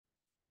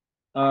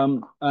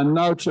And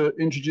now to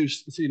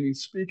introduce this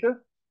evening's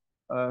speaker,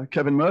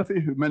 Kevin Murphy,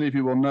 who many of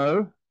you will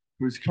know,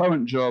 whose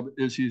current job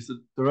is he's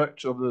the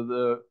director of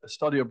the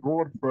study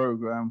abroad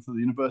program for the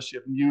University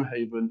of New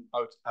Haven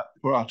out at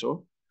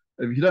Prato.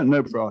 If you don't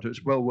know Prato,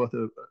 it's well worth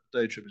a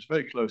day trip. It's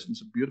very close and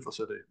it's a beautiful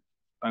city,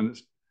 and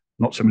it's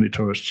not so many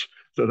tourists,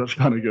 so that's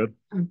kind of good.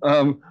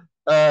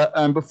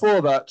 And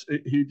before that,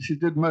 he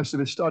did most of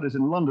his studies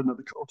in London at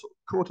the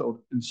Courtauld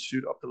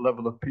Institute up to the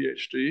level of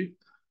PhD,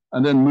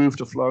 and then moved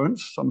to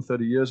Florence some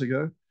 30 years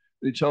ago.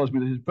 He tells me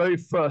that his very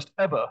first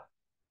ever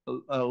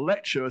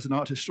lecture as an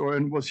art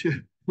historian was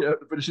here at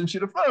the British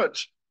Institute of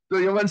Florence,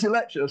 doing a Wednesday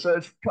lecture. So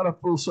it's kind of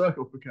full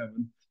circle for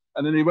Kevin.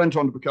 And then he went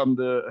on to become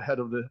the head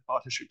of the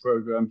art history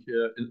program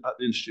here at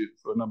the Institute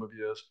for a number of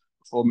years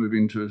before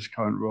moving to his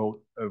current role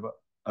over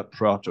at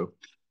Prato.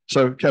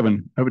 So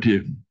Kevin, over to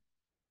you.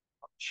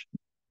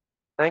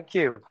 Thank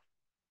you.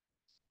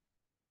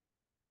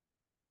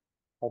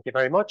 Thank you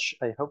very much.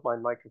 I hope my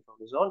microphone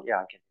is on.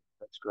 Yeah, okay.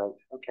 That's great.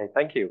 Okay,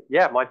 thank you.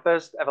 Yeah, my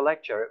first ever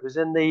lecture. It was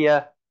in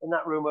the in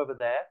that room over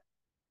there.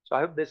 So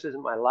I hope this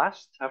isn't my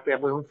last. We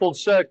have a full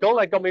circle.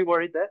 That got me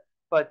worried there.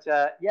 But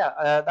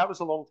that was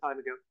a long time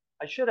ago.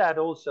 I should add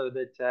also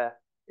that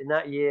in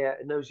that year,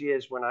 in those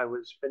years when I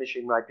was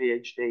finishing my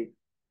PhD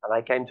and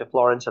I came to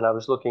Florence and I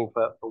was looking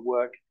for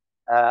work,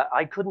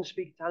 I couldn't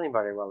speak Italian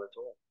very well at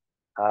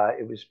all.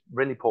 It was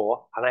really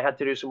poor, and I had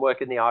to do some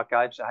work in the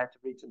archives. I had to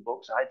read some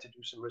books. I had to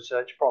do some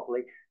research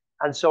properly.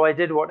 And so I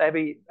did what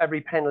every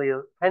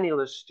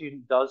penniless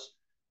student does.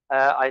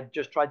 I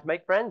just tried to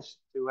make friends,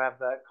 to have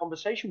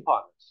conversation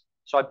partners.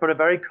 So I put a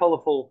very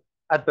colorful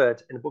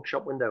advert in a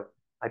bookshop window.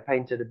 I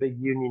painted a big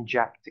Union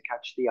Jack to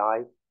catch the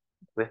eye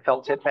with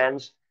felt tip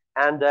pens.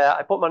 And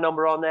I put my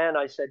number on there and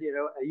I said, you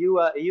know,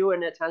 are you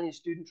an Italian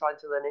student trying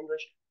to learn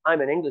English?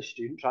 I'm an English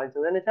student trying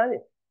to learn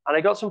Italian. And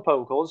I got some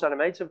phone calls and I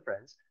made some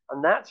friends.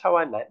 And that's how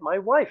I met my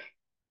wife.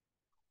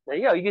 There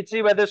you go. You can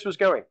see where this was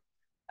going.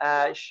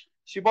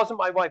 She wasn't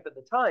my wife at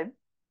the time,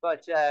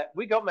 but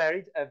we got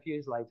married a few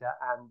years later.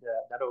 And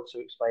that also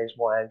explains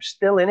why I'm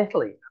still in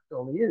Italy after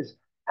all the years.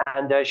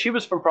 And she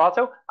was from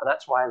Prato, and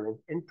that's why I live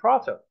in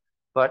Prato.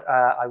 But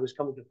I was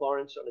coming to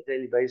Florence on a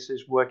daily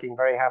basis, working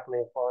very happily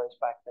in Florence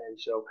back then.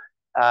 So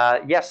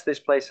yes, this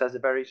place has a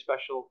very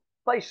special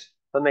place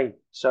for me.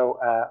 So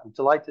I'm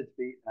delighted to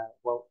be,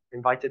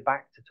 invited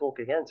back to talk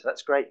again. So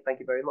that's great. Thank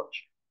you very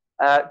much.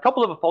 A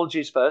couple of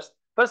apologies first.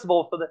 First of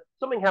all,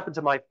 something happened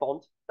to my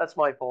font. That's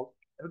my fault.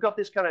 I've got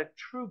this kind of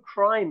true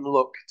crime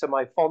look to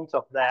my font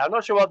up there. I'm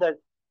not sure what that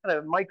kind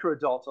of micro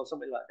dot or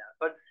something like that.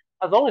 But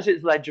as long as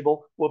it's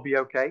legible, we'll be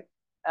okay.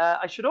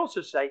 I should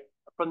also say,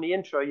 from the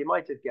intro, you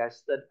might have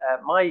guessed that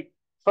my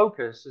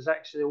focus has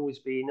actually always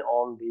been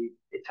on the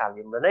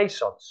Italian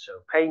Renaissance. So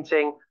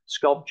painting,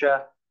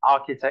 sculpture,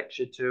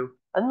 architecture too,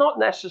 and not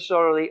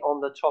necessarily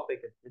on the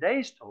topic of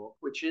today's talk,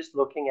 which is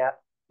looking at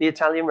the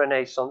Italian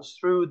Renaissance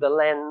through the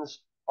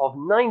lens of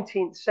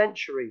 19th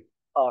century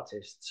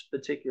artists,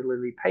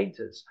 particularly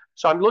painters.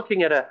 So I'm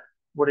looking at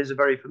what is a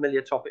very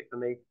familiar topic for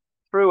me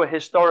through a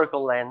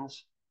historical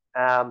lens,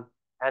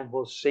 and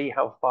we'll see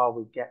how far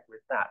we get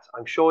with that.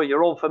 I'm sure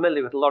you're all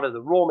familiar with a lot of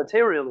the raw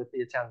material of the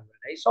Italian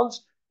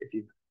Renaissance. If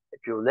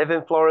you live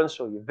in Florence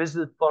or you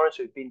visited Florence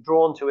or you've been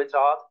drawn to its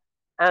art,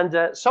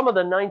 and some of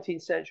the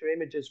 19th century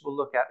images we'll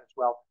look at as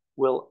well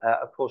will,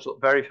 of course,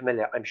 look very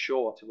familiar, I'm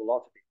sure, to a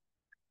lot of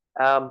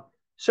you.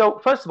 So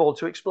first of all,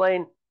 to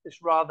explain this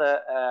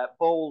rather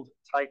bold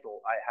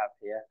title I have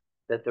here,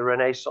 that the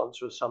Renaissance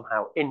was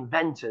somehow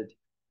invented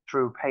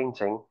through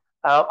painting.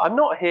 I'm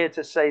not here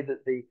to say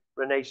that the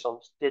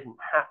Renaissance didn't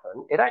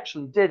happen. It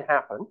actually did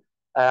happen.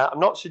 I'm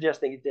not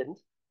suggesting it didn't,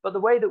 but the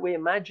way that we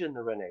imagine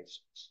the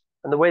Renaissance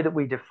and the way that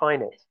we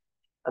define it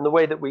and the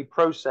way that we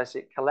process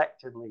it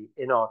collectively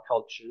in our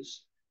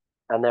cultures,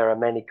 and there are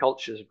many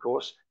cultures, of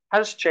course,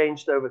 has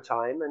changed over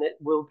time, and it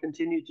will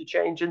continue to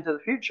change into the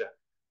future.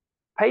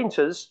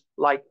 Painters,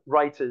 like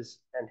writers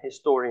and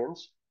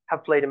historians,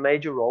 have played a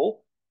major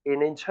role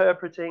in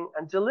interpreting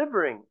and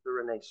delivering the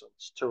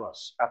Renaissance to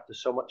us after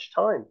so much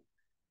time.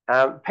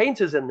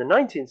 Painters in the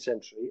 19th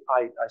century,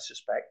 I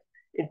suspect,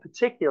 in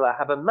particular,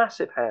 have a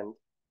massive hand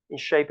in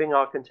shaping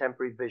our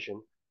contemporary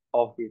vision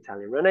of the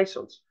Italian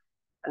Renaissance.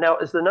 And now,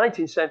 as the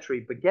 19th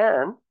century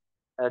began,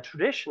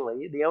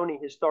 traditionally, the only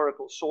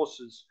historical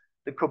sources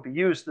that could be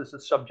used as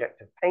the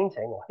subject of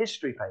painting, or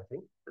history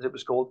painting, as it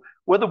was called,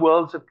 were the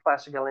worlds of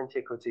classical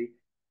antiquity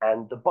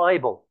and the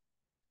Bible.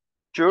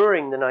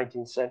 During the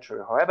 19th century,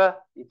 however,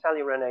 the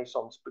Italian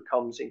Renaissance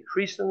becomes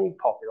increasingly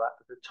popular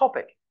as a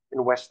topic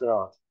in Western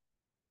art.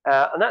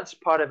 And that's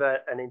part of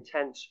an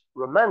intense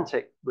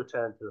romantic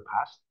return to the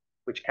past,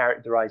 which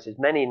characterizes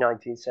many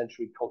 19th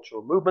century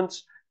cultural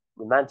movements,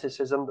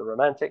 Romanticism, the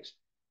Romantics,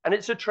 and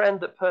it's a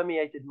trend that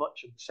permeated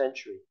much of the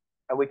century.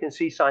 And we can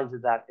see signs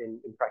of that in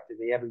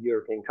practically every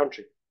European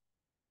country.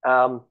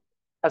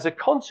 As a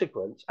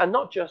consequence, and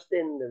not just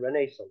in the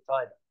Renaissance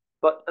either,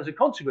 but as a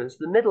consequence,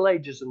 the Middle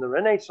Ages and the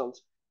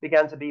Renaissance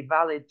began to be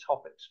valid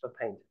topics for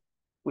painting.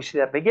 We see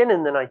that begin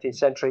in the 19th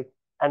century,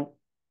 and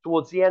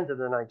Towards the end of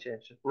the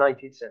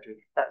 19th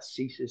century, that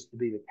ceases to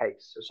be the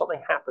case. So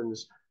something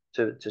happens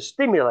to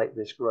stimulate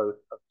this growth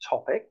of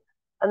topic,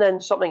 and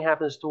then something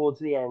happens towards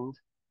the end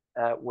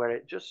where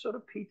it just sort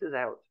of peters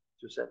out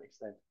to a certain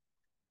extent.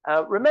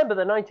 Remember,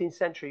 the 19th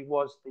century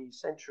was the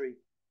century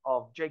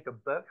of Jacob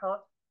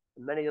Burckhardt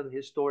and many other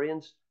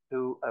historians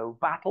who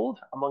battled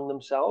among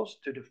themselves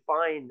to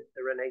define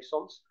the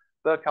Renaissance.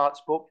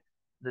 Burckhardt's book,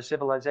 The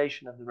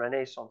Civilization of the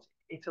Renaissance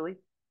in Italy,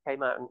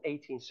 came out in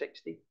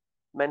 1860.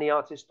 Many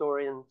art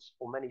historians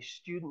or many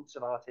students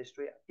of art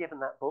history are given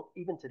that book,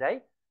 even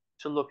today,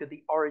 to look at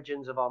the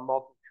origins of our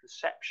modern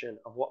conception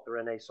of what the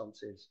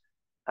Renaissance is.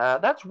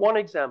 That's one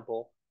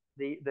example.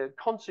 The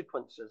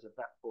consequences of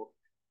that book,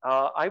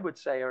 I would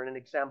say, are an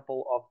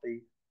example of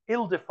the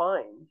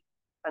ill-defined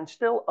and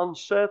still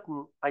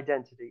uncertain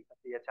identity of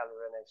the Italian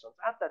Renaissance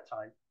at that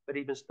time, but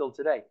even still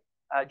today.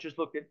 Just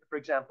look at, for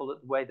example,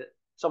 at the way that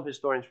some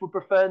historians would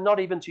prefer not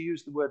even to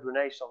use the word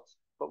Renaissance,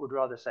 but would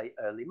rather say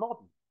early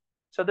modern.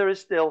 So there is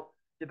still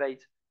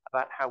debate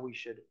about how we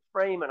should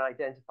frame and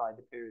identify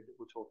the period that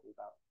we're talking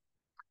about.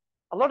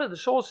 A lot of the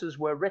sources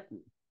were written.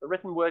 The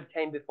written word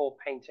came before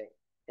painting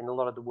in a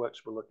lot of the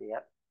works we're looking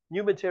at.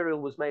 New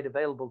material was made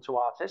available to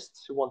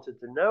artists who wanted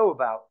to know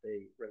about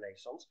the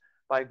Renaissance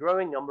by a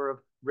growing number of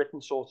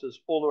written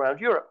sources all around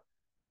Europe.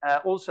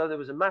 Also, there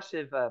was a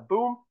massive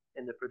boom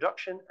in the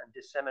production and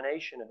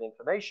dissemination of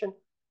information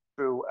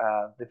through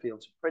the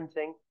fields of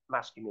printing,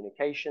 mass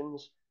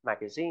communications,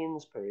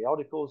 magazines,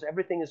 periodicals.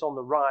 Everything is on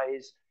the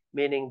rise,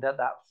 meaning that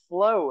that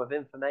flow of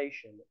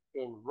information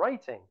in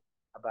writing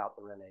about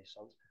the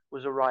Renaissance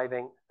was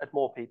arriving at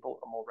more people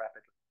and more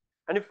rapidly.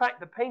 And in fact,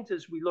 the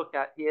painters we look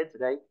at here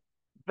today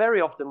very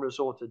often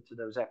resorted to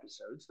those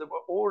episodes that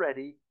were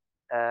already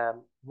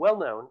well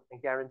known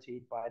and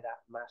guaranteed by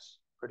that mass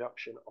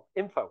production of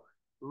info.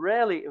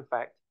 Rarely, in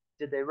fact,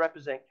 did they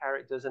represent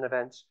characters and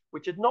events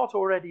which had not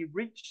already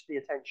reached the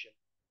attention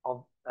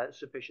of a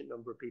sufficient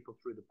number of people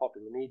through the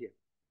popular media.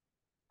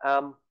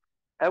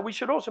 We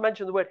should also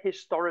mention the word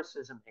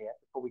historicism here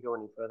before we go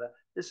any further.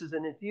 This is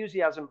an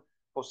enthusiasm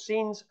for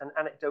scenes and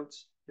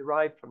anecdotes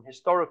derived from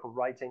historical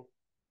writing.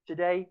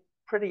 Today,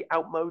 pretty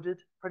outmoded,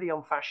 pretty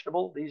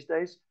unfashionable these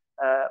days,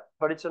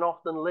 but it's an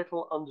often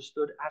little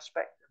understood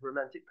aspect of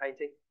romantic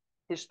painting.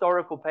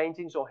 Historical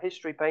paintings or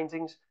history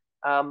paintings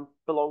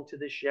belong to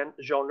this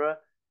genre.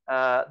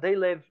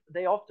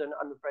 They often,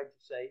 I'm afraid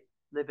to say,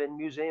 live in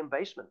museum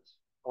basements,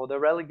 or they're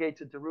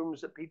relegated to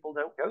rooms that people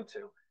don't go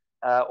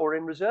to, or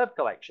in reserve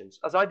collections,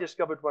 as I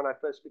discovered when I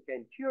first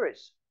became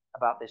curious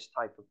about this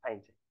type of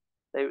painting.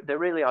 They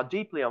really are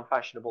deeply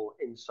unfashionable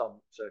in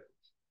some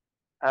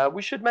circles.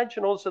 We should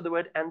mention also the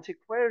word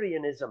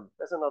antiquarianism.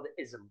 There's another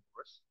ism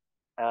for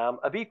us,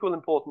 of equal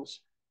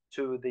importance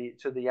to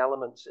the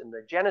elements in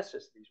the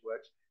genesis of these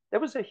works. There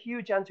was a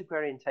huge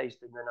antiquarian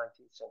taste in the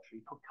 19th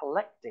century for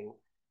collecting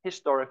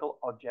historical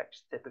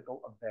objects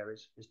typical of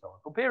various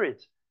historical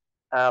periods.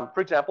 For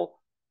example,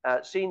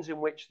 scenes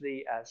in which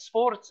the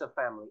Sforza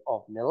family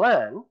of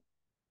Milan,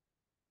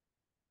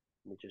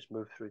 let me just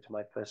move through to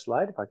my first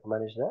slide if I can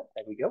manage that.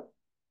 There we go.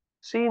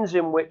 Scenes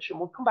in which, and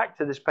we'll come back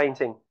to this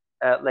painting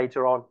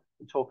later on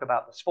and talk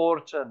about the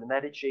Sforza and the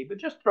Medici, but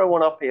just throw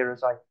one up here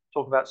as I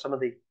talk about some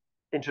of the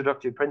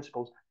introductory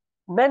principles.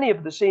 Many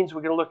of the scenes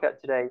we're going to look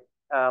at today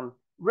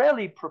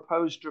rarely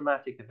propose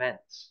dramatic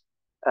events.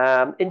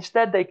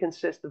 Instead, they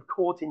consist of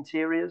court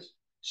interiors,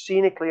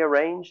 scenically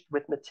arranged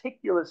with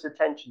meticulous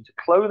attention to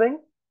clothing,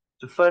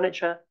 to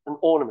furniture, and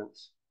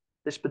ornaments.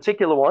 This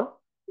particular one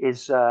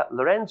is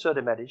Lorenzo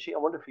de' Medici. I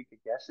wonder if you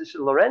could guess. This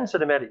is Lorenzo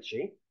de'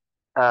 Medici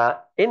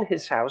in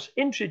his house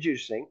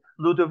introducing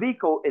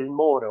Ludovico il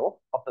Moro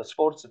of the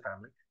Sforza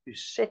family,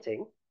 who's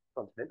sitting in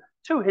front of him,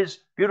 to his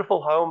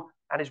beautiful home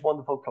and his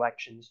wonderful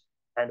collections,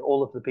 and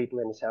all of the people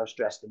in his house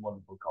dressed in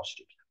wonderful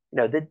costumes. You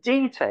know, the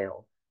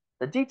detail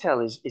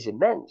is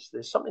immense.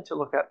 There's something to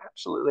look at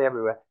absolutely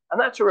everywhere.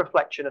 And that's a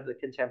reflection of the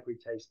contemporary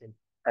taste in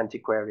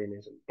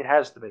antiquarianism. It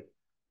has to be.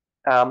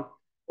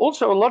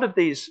 Also, a lot of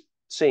these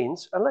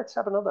scenes, and let's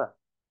have another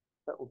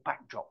little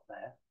backdrop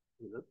there.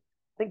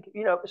 I think,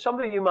 you know, some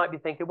of you might be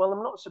thinking, well,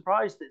 I'm not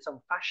surprised it's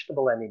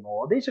unfashionable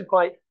anymore. These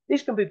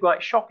can be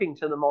quite shocking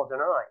to the modern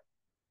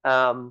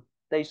eye.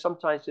 They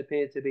sometimes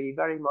appear to be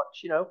very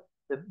much, you know,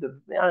 I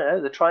don't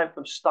know, the triumph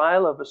of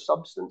style over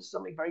substance,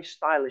 something very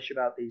stylish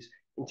about these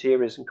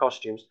interiors and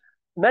costumes.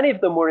 Many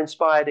of them were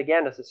inspired,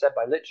 again, as I said,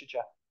 by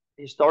literature,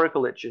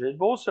 historical literature,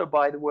 but also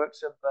by the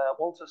works of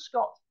Walter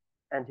Scott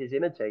and his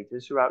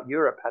imitators throughout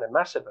Europe had a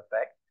massive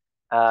effect.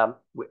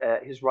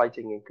 His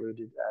writing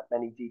included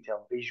many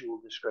detailed visual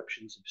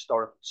descriptions of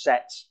historical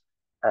sets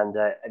and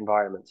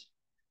environments.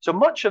 So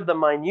much of the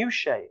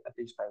minutiae of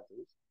these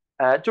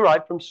paintings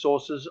derived from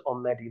sources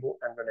on medieval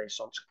and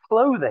Renaissance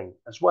clothing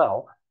as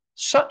well,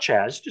 such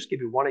as, just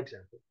give you one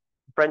example,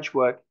 French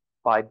work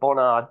by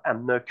Bonnard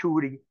and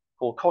Mercury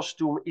called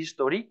Costume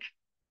Historique,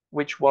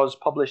 which was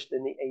published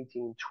in the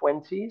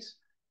 1820s.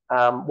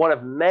 One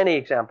of many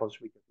examples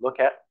we could look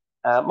at.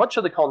 Much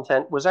of the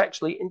content was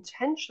actually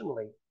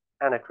intentionally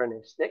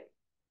anachronistic,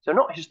 so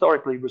not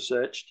historically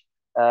researched,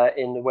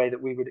 in the way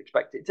that we would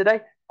expect it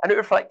today. And it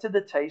reflected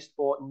the taste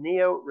for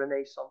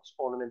neo-Renaissance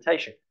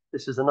ornamentation.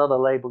 This is another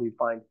label you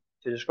find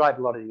to describe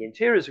a lot of the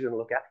interiors we're going to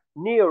look at,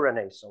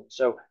 neo-Renaissance.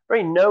 So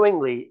very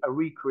knowingly a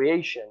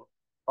recreation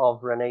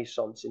of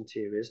Renaissance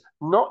interiors,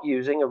 not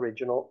using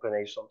original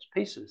Renaissance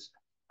pieces.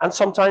 And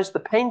sometimes the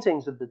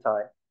paintings of the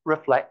time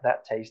reflect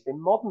that taste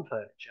in modern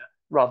furniture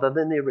rather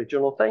than the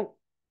original thing.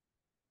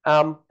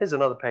 Here's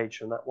another page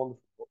from that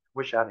wonderful book.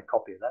 Wish I had a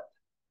copy of that.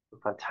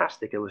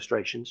 Fantastic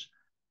illustrations.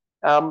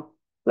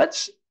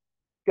 Let's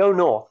go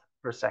north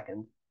for a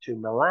second to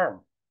Milan.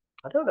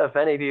 I don't know if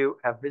any of you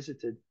have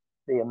visited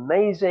the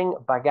amazing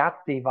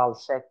Bagatti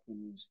Valsecchi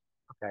Museum.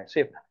 Okay,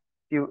 see a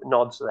few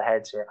nods of the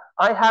heads here.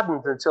 I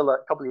hadn't until a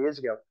couple of years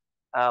ago.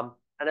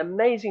 An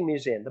amazing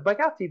museum. The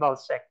Bagatti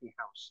Valsecchi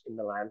house in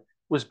Milan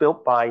was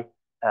built by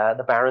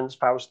the barons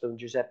Fausto and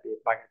Giuseppe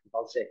Bagatti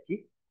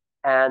Valsecchi.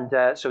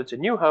 And so it's a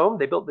new home.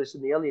 They built this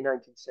in the early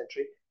 19th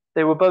century.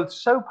 They were both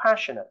so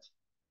passionate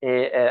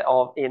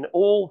in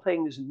all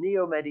things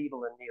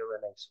neo-medieval and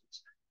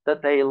neo-Renaissance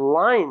that they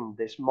lined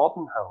this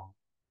modern home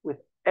with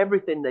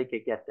everything they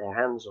could get their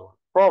hands on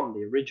from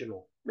the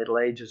original Middle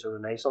Ages or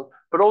Renaissance,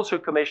 but also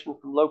commissioned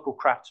from local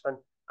craftsmen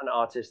and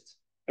artists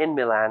in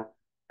Milan,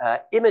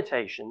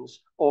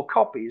 imitations or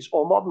copies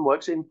or modern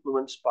works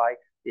influenced by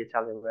the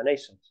Italian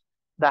Renaissance.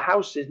 The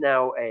house is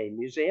now a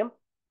museum.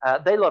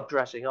 They love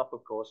dressing up,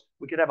 of course.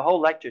 We could have a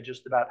whole lecture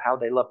just about how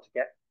they love to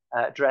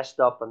get dressed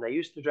up, and they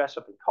used to dress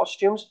up in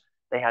costumes.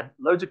 They had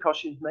loads of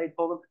costumes made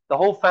for them. The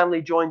whole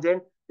family joined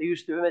in. They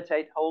used to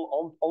imitate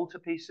whole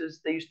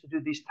altarpieces. They used to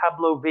do these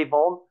tableaux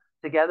vivants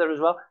together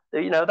as well.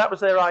 They, that was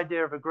their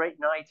idea of a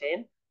great night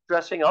in,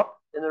 dressing up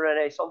in the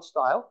Renaissance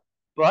style.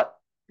 But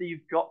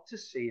you've got to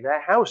see their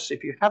house.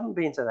 If you haven't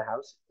been to the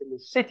house, it's in the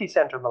city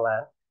centre of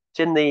Milan. It's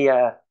in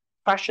the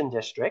fashion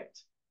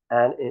district,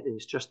 and it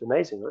is just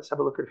amazing. Let's have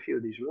a look at a few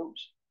of these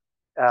rooms.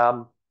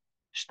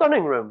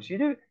 Stunning rooms.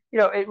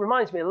 It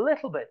reminds me a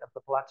little bit of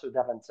the Palazzo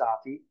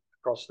Davanzati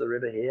across the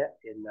river here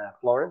in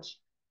Florence.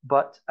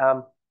 But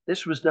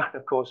this was done,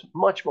 of course,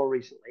 much more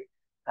recently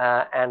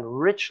and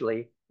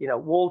richly,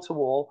 wall to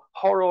wall,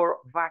 horror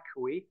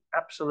vacui.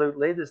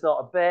 Absolutely. There's not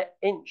a bare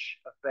inch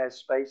of bare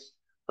space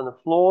from the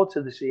floor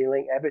to the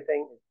ceiling.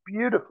 Everything is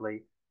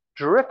beautifully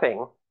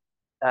dripping.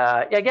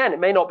 Again, it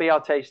may not be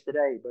our taste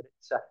today, but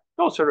it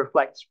also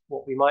reflects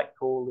what we might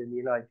call in the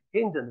United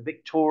Kingdom the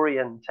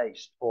Victorian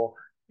taste for,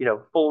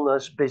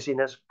 fullness,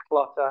 busyness,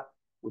 clutter,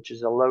 which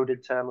is a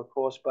loaded term, of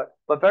course,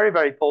 but very,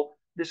 very full.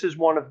 This is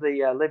one of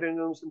the living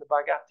rooms in the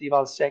Bagatti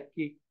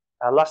Valsecchi.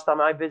 Last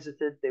time I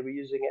visited, they were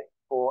using it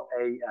for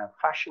a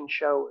fashion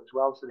show as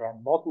well. So they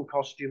had modern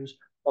costumes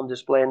on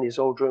display in these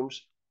old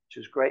rooms, which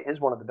is great.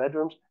 Here's one of the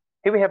bedrooms.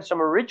 Here we have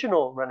some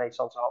original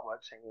Renaissance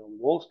artworks hanging on the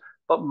walls,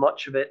 but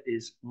much of it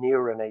is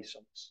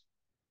neo-Renaissance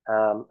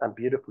and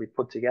beautifully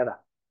put together.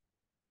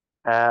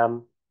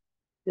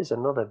 Here's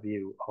another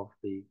view of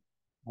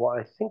what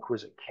I think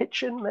was a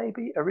kitchen,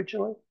 maybe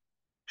originally.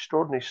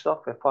 Extraordinary stuff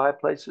with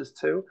fireplaces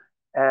too.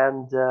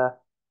 And can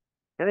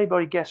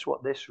anybody guess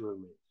what this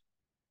room is?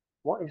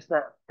 What is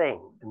that thing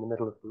in the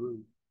middle of the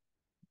room?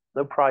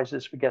 No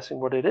prizes for guessing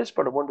what it is,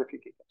 but I wonder if you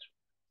could guess.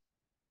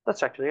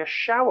 That's actually a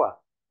shower,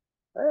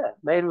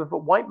 made of a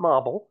white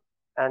marble.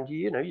 And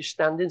you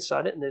stand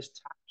inside it, and there's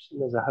taps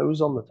and there's a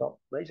hose on the top.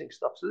 Amazing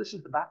stuff. So this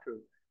is the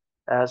bathroom.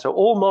 So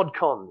all mod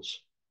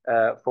cons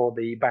for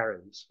the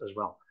barons as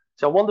well.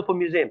 So a wonderful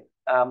museum.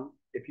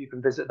 If you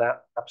can visit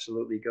that,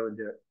 absolutely go and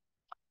do it.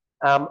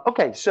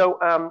 Okay, so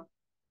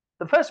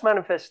the first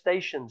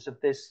manifestations of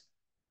this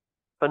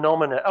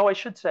phenomenon. Oh, I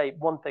should say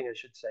one thing. I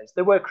should say is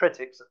there were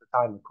critics at the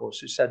time, of course,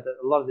 who said that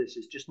a lot of this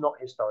is just not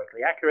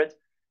historically accurate.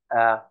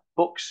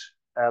 Books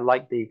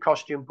like the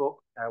costume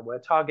book were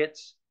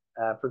targets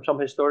from some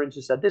historians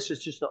who said this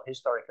is just not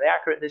historically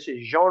accurate. This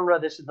is genre.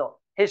 This is not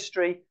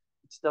history.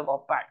 It's still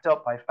not backed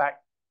up by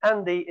fact.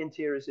 And the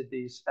interiors of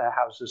these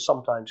houses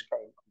sometimes came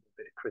under a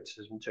bit of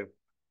criticism too.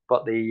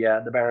 But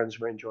the barons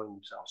were enjoying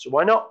themselves, so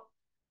why not?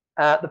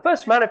 The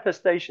first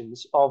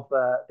manifestations of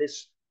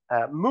this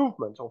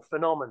movement or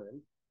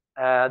phenomenon,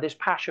 this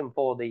passion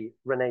for the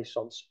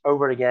Renaissance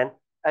over again,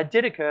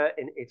 did occur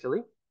in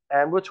Italy,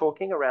 and we're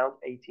talking around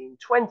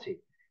 1820.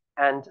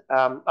 And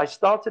I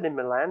started in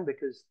Milan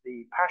because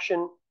the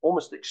passion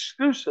almost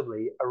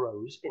exclusively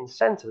arose in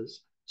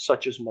centers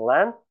such as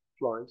Milan,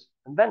 Florence,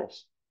 and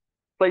Venice,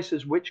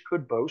 places which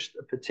could boast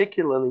a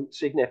particularly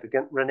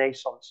significant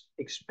Renaissance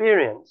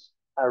experience,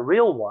 a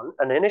real one,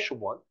 an initial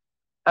one,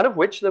 and of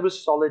which there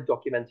was solid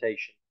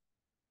documentation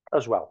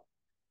as well.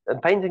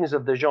 And paintings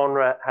of the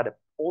genre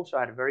also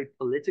had a very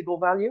political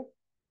value,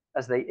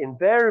 as they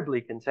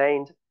invariably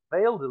contained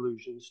veiled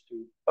allusions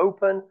to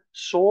open,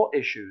 sore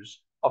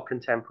issues of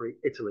contemporary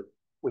Italy,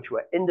 which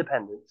were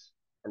independence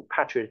and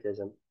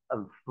patriotism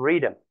and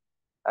freedom.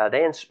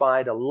 They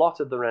inspired a lot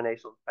of the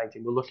Renaissance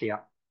painting we're looking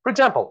at. For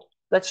example,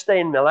 let's stay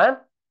in Milan.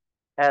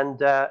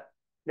 And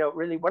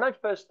really, when I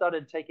first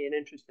started taking an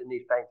interest in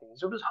these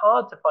paintings, it was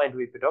hard to find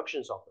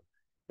reproductions of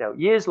them.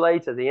 Years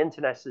later, the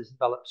internet has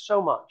developed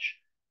so much.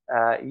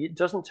 It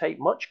doesn't take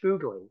much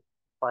Googling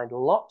find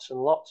lots and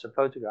lots of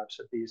photographs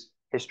of these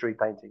history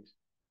paintings.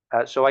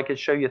 So I could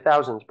show you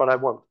thousands, but I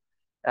won't.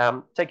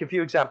 Take a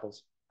few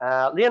examples.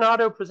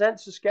 Leonardo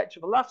presents a sketch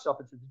of a Last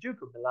Supper to the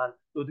Duke of Milan,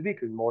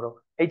 Ludovico il Moro,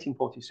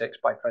 1846,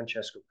 by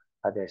Francesco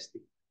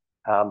Adesti.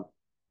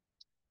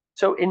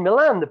 So in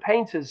Milan, the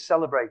painters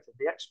celebrated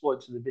the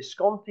exploits of the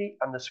Visconti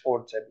and the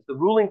Sforza, the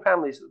ruling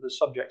families that were the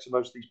subjects of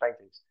most of these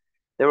paintings.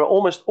 They were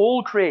almost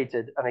all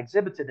created and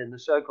exhibited in the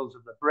circles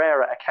of the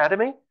Brera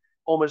Academy,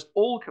 almost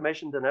all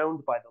commissioned and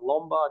owned by the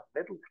Lombard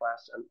middle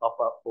class and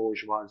upper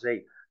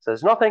bourgeoisie. So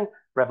there's nothing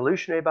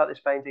revolutionary about this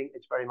painting.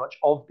 It's very much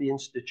of the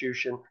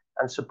institution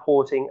and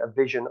supporting a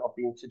vision of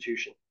the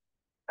institution.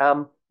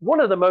 One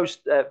of the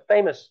most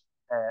famous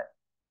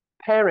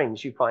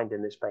pairings you find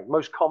in this painting,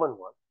 most common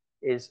one,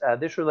 is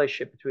this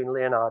relationship between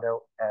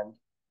Leonardo and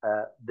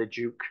the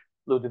Duke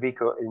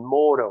Ludovico il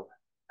Moro.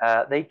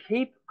 They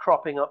keep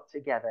cropping up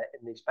together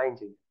in these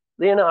paintings.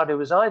 Leonardo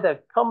has either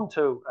come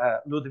to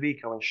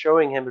Ludovico and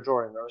showing him a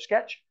drawing or a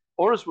sketch,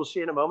 or as we'll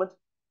see in a moment,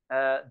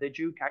 the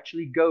Duke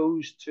actually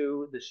goes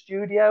to the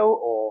studio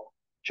or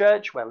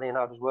church where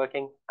Leonardo's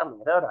working, and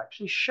Leonardo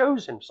actually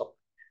shows him something.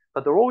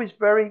 But they're always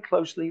very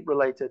closely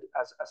related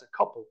as a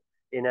couple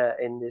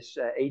in this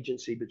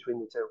agency between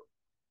the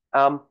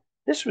two.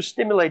 This was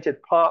stimulated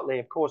partly,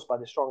 of course, by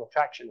the strong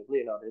attraction of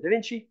Leonardo da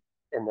Vinci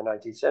in the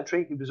 19th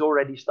century. He was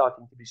already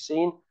starting to be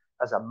seen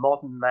as a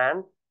modern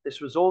man. This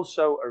was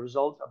also a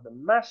result of the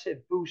massive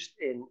boost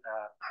in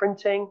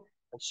printing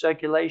and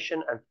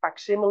circulation and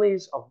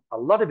facsimiles of a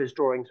lot of his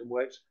drawings and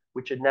works,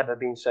 which had never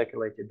been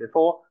circulated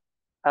before.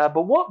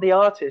 But what the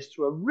artists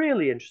were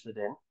really interested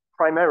in,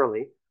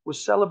 primarily,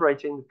 was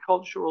celebrating the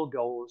cultural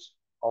goals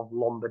of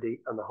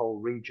Lombardy and the whole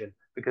region.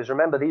 Because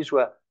remember, these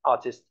were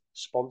artists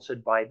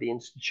sponsored by the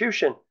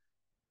institution.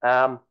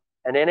 And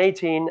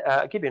in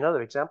I'll give you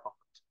another example.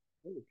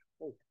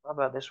 How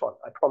about this one?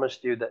 I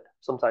promised you that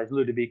sometimes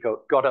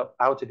Ludovico got up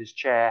out of his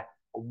chair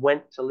and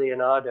went to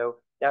Leonardo.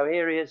 Now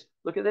here he is.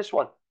 Look at this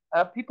one.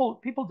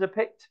 People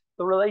depict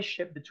the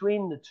relationship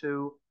between the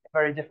two in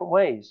very different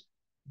ways.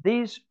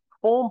 These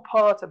form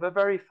part of a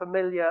very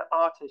familiar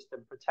artist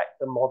and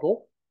protector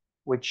model,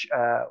 which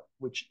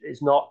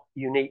is not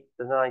unique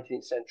to the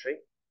 19th century.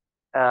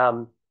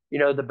 You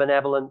know, the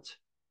benevolent,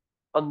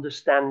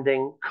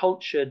 understanding,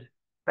 cultured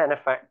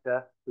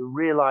benefactor who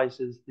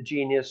realizes the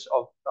genius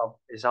of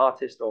his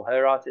artist or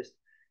her artist.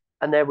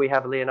 And there we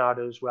have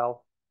Leonardo as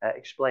well,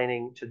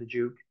 explaining to the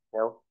Duke, you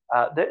know,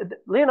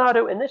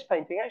 Leonardo in this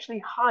painting actually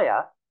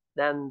higher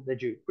than the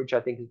Duke, which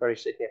I think is very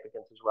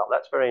significant as well.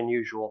 That's very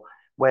unusual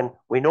when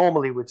we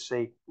normally would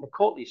see in a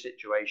courtly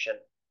situation,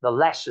 the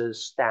lessers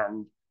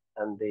stand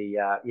and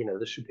the, you know,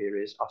 the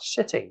superiors are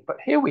sitting. But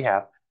here we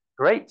have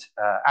great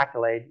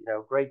accolade, you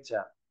know,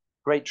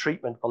 great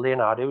treatment for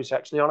Leonardo, who's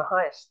actually on a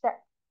higher step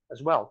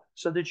as well.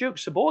 So the Duke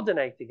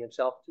subordinating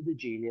himself to the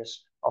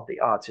genius of the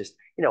artist.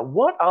 You know,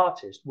 what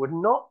artist would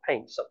not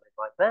paint something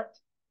like that?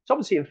 It's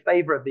obviously in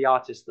favor of the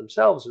artists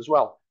themselves as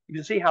well. You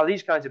can see how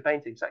these kinds of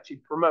paintings actually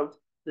promote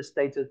the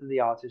status of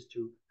the artist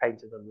who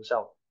painted them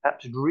themselves,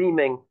 perhaps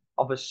dreaming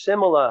of a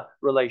similar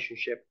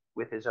relationship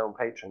with his own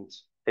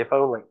patrons, if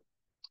only.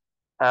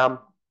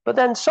 But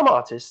then some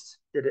artists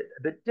did it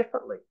a bit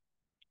differently.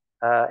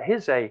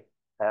 Here's a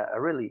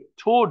really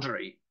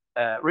tawdry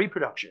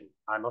reproduction.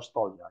 I must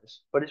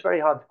apologize, but it's very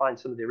hard to find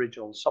some of the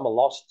originals. Some are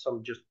lost,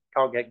 some just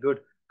can't get good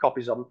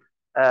copies of them.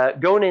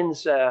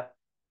 Gonin's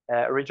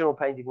original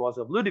painting was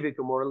of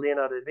Ludovico Moro,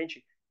 Leonardo da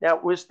Vinci. Now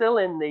we're still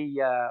in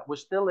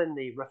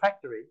the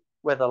refectory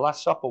where the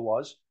Last Supper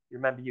was. You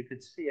remember, you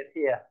could see it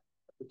here at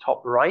the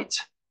top right,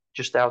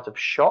 just out of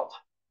shot.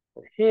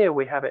 But here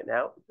we have it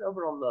now. It's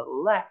over on the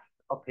left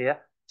up here.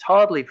 It's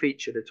hardly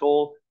featured at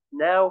all.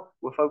 Now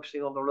we're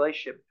focusing on the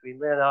relationship between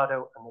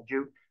Leonardo and the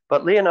Duke.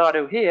 But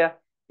Leonardo here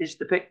is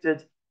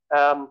depicted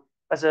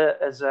as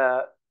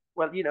a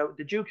well, you know,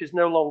 the Duke is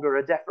no longer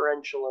a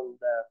deferential and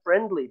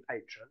friendly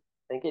patron,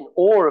 I think, in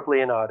awe of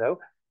Leonardo.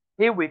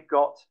 Here we've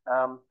got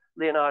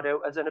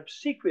Leonardo as an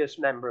obsequious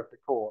member of the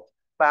court,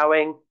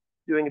 bowing,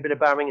 doing a bit of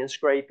bowing and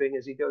scraping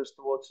as he goes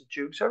towards the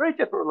Duke. So a very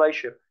different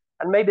relationship.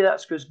 And maybe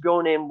that's because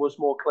Gonin was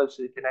more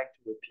closely connected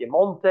with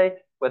Piemonte,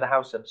 where the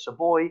House of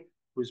Savoy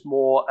was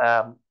more,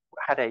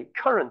 had a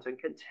current and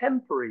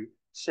contemporary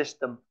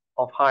system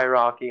of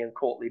hierarchy and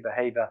courtly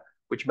behavior,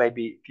 which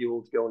maybe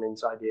fueled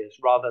Gonin's ideas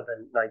rather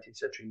than 19th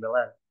century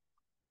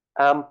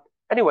Milan.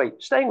 Anyway,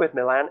 staying with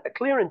Milan, a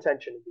clear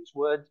intention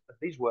of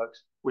these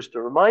works was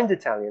to remind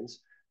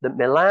Italians that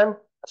Milan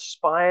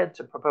aspired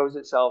to propose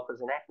itself as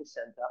an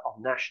epicenter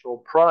of national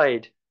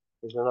pride.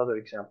 Here's another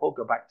example.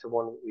 Go back to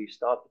one that we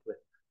started with,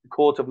 the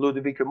court of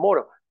Ludovico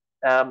Moro.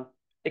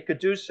 It could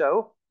do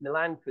so.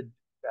 Milan could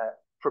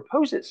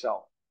propose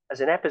itself as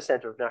an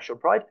epicenter of national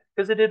pride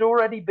because it had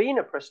already been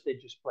a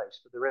prestigious place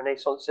for the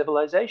Renaissance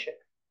civilization.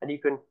 And you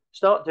can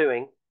start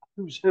doing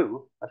who's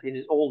who. I think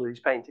all of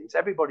these paintings,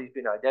 everybody's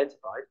been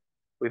identified.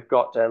 We've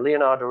got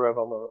Leonardo over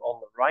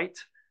on the right.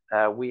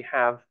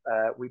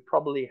 We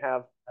probably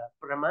have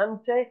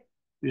Bramante,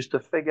 who's the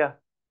figure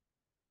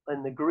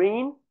in the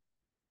green,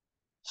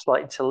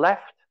 slightly to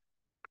left.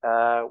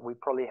 We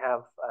probably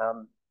have,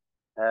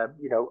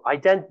 you know,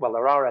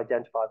 there are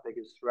identified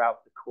figures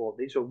throughout the court.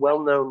 These are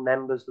well-known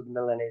members of the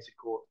Milanese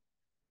court.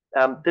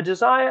 The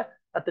desire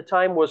at the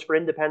time was for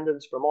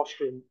independence from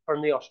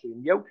the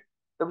Austrian yoke.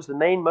 That was the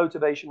main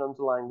motivation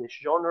underlying this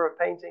genre of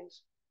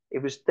paintings.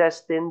 It was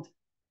destined,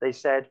 they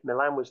said,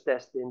 Milan was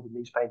destined in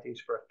these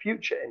paintings for a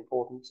future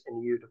importance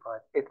in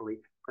unified Italy,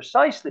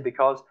 precisely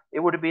because it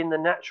would have been the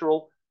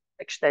natural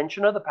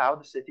extension of the power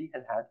the city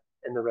had had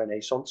in the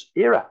Renaissance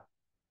era.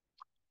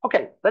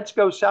 Okay, let's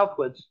go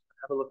southwards and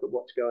have a look at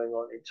what's going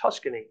on in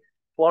Tuscany,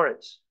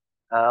 Florence.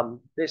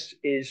 This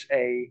is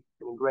an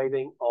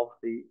engraving of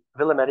the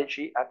Villa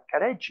Medici at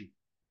Careggi,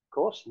 of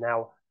course,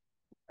 now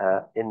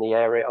in the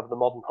area of the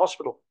modern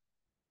hospital.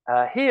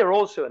 Here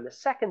also in the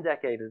second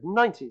decade of the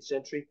 19th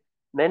century,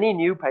 many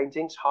new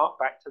paintings hark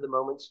back to the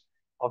moments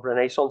of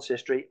Renaissance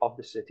history of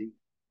the city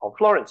of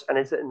Florence. And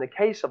in the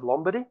case of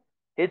Lombardy,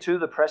 here too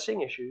the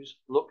pressing issues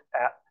looked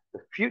at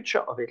the future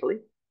of Italy.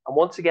 And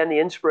once again, the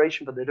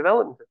inspiration for the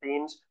development of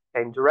themes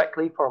came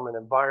directly from an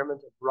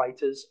environment of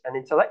writers and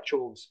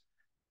intellectuals.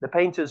 The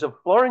painters of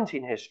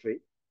Florentine history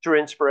drew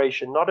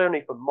inspiration not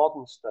only from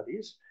modern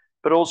studies,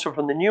 but also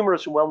from the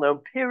numerous and well-known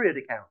period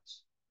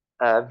accounts.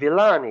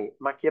 Villani,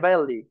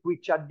 Machiavelli,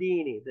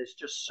 Guicciardini, there's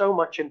just so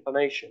much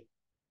information,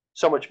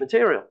 so much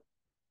material.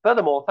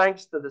 Furthermore,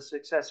 thanks to the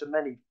success of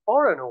many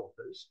foreign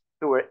authors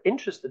who were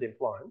interested in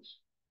Florence,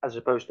 as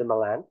opposed to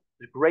Milan,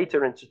 there's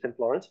greater interest in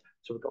Florence.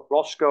 So we've got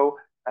Roscoe,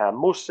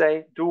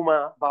 Musset,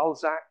 Dumas,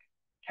 Balzac,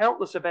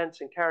 countless events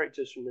and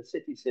characters from the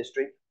city's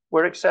history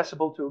were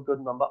accessible to a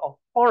good number of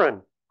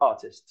foreign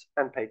artists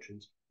and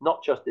patrons,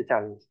 not just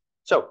Italians.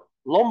 So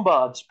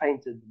Lombards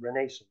painted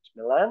Renaissance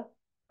Milan,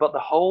 but the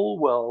whole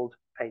world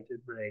painted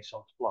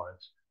Renaissance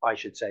Florence. I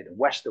should say the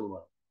Western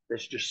world.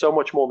 There's just so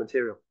much more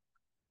material.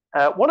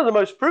 One of the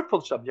most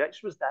fruitful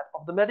subjects was that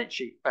of the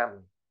Medici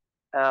family,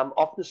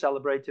 often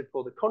celebrated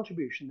for the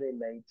contribution they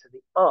made to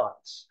the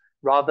arts,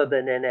 rather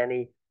than in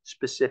any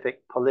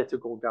specific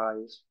political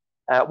guise.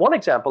 One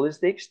example is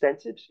the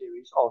extensive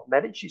series of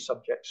Medici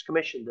subjects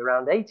commissioned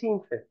around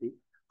 1850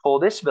 for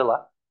this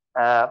villa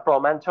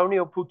from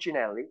Antonio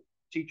Puccinelli,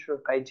 teacher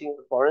of painting at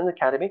the Florence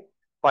Academy,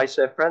 by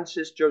Sir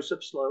Francis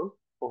Joseph Sloane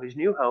for his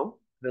new home,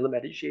 Villa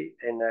Medici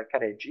in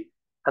Careggi.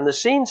 And the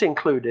scenes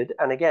included,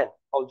 and again,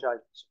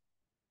 apologize,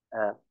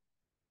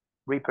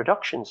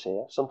 reproductions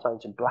here,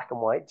 sometimes in black and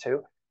white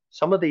too.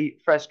 Some of the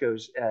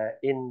frescoes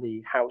in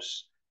the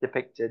house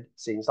depicted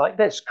scenes like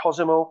this.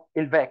 Cosimo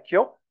il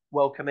Vecchio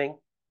welcoming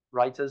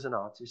writers and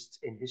artists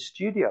in his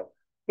studio.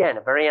 Again,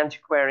 a very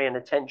antiquarian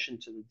attention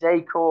to the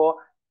decor,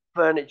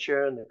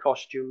 furniture and the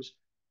costumes,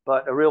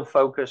 but a real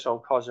focus on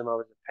Cosimo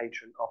as a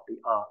patron of the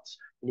arts.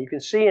 And you can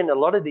see in a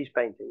lot of these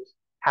paintings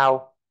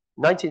how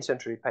 19th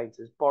century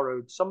painters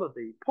borrowed some of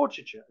the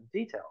portraiture and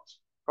details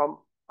from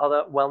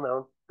other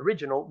well-known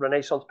original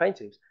Renaissance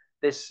paintings.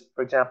 This,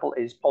 for example,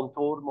 is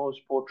Pontormo's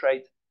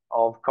portrait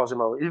of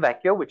Cosimo il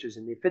Vecchio, which is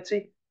in the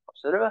Uffizi of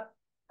the river,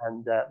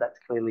 and that's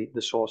clearly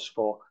the source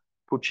for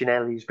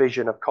Puccinelli's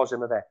vision of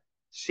Cosimo there.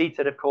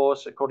 Seated, of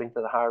course, according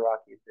to the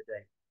hierarchy of the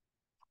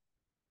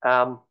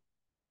day.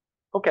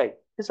 Okay,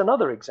 here's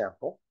another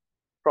example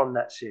from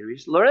that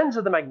series.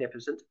 Lorenzo the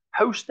Magnificent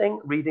hosting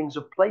readings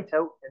of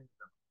Plato in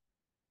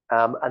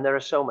and there are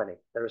so many.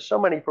 There are so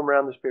many from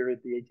around this period,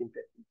 the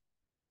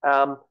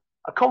 1850s.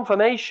 A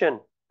confirmation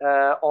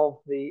of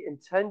the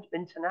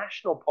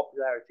international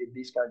popularity of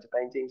these kinds of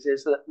paintings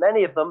is that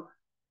many of them,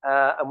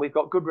 and we've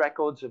got good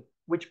records of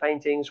which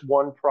paintings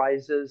won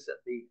prizes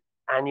at the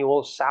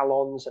annual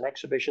salons and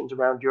exhibitions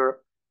around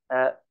Europe.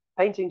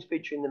 Paintings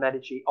featuring the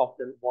Medici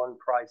often won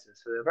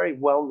prizes. So they're a very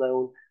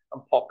well-known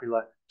and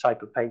popular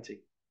type of painting.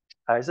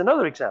 Here's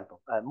another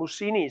example.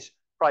 Mussini's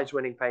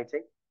prize-winning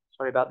painting.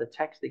 Sorry about the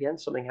text again.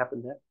 Something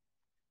happened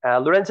there.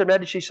 Lorenzo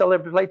Medici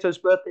celebrated Plato's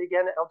birthday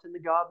again out in the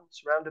garden,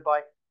 surrounded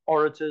by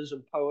orators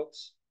and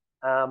poets.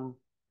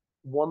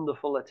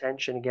 Wonderful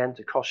attention again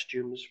to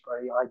costumes,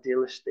 very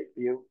idealistic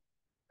view.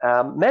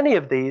 Many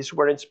of these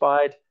were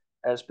inspired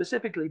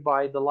specifically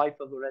by the life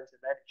of Lorenzo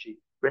Medici,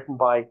 written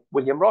by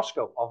William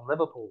Roscoe of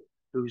Liverpool,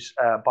 whose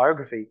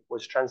biography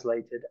was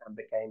translated and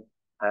became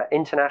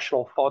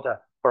international fodder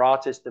for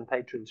artists and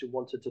patrons who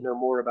wanted to know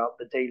more about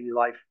the daily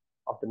life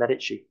of the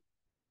Medici.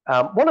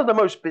 One of the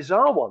most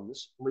bizarre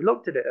ones, and we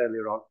looked at it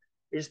earlier on,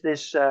 is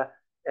this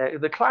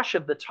the clash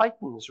of the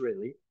titans,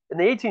 really. In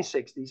the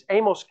 1860s,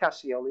 Amos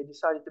Cassioli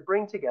decided to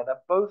bring together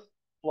both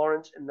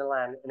Florence and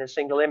Milan in a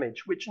single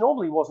image, which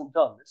normally wasn't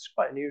done. It's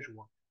quite an unusual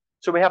one.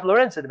 So we have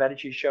Lorenzo de'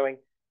 Medici showing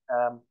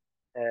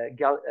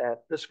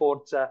the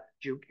Sforza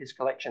Duke his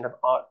collection of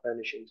art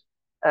furnishings.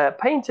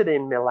 Painted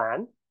in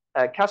Milan,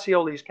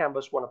 Cassioli's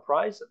canvas won a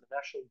prize at the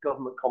National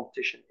Government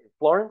Competition in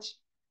Florence.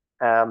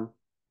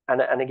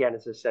 And again,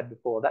 as I said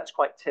before, that's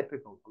quite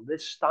typical.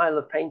 This style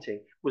of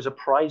painting was a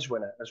prize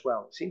winner as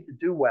well. It seemed to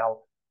do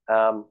well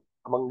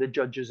among the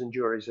judges and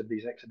juries of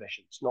these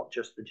exhibitions, not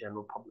just the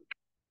general public.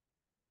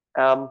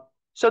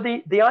 So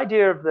the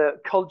idea of the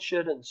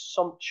cultured and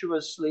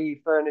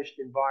sumptuously furnished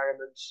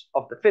environments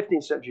of the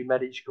 15th century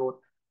Medici court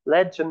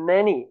led to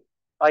many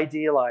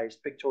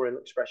idealized pictorial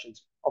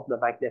expressions of the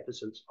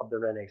magnificence of the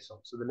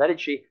Renaissance. So the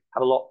Medici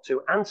have a lot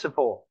to answer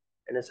for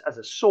and as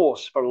a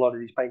source for a lot of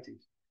these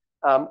paintings.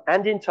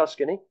 And in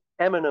Tuscany,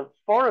 eminent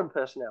foreign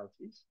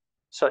personalities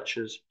such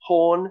as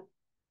Horn,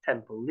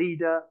 Temple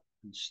Leader,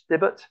 and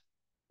Stibbert,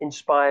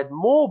 inspired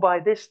more by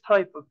this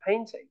type of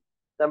painting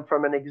than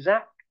from an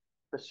exact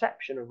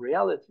perception of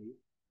reality,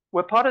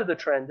 were part of the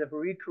trend of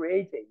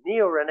recreating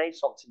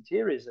neo-Renaissance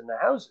interiors in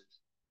their houses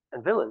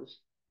and villas,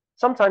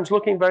 sometimes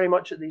looking very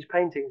much at these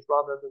paintings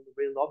rather than the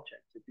real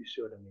objects, if you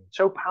see what I mean.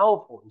 So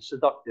powerful and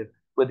seductive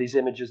were these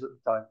images at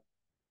the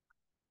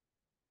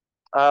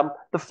time.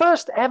 The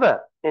first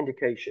ever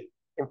indication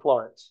in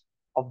Florence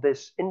of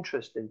this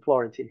interest in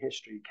Florentine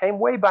history came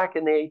way back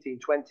in the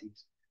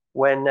 1820s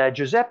when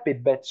Giuseppe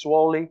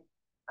Bezzuoli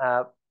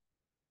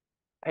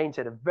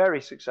painted a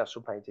very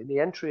successful painting, the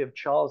entry of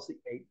Charles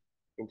VIII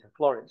into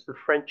Florence, the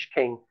French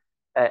king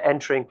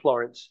entering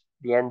Florence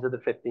at the end of the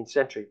 15th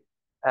century.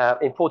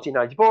 In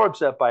 1494,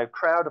 observed by a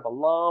crowd of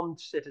alarmed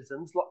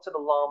citizens, lots of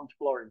alarmed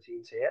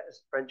Florentines here, as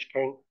the French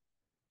king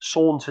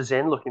saunters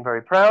in, looking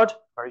very proud,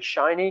 very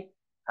shiny,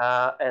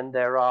 and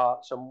there are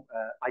some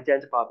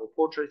identifiable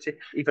portraits here.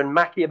 Even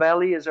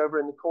Machiavelli is over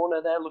in the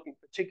corner there, looking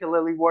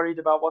particularly worried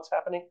about what's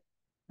happening.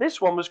 This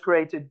one was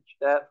created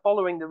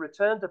following the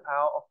return to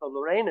power of the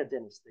Lorena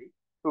dynasty,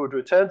 who would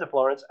return to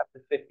Florence after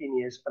 15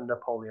 years of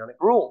Napoleonic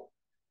rule.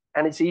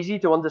 And it's easy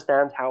to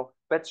understand how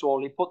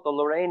Bezzuoli put the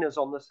Lorenas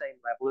on the same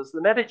level as the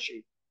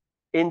Medici,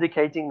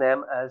 indicating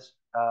them as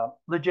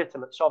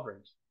legitimate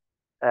sovereigns,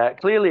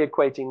 clearly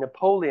equating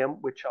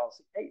Napoleon with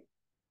Charles VIII,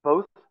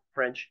 both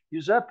French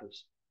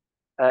usurpers.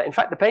 In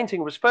fact, the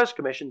painting was first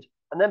commissioned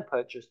and then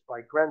purchased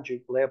by Grand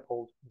Duke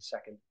Leopold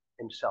II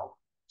himself.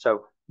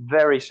 So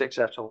very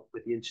successful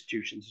with the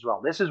institutions as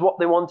well. This is what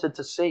they wanted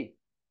to see.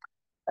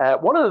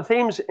 One of the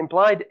themes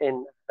implied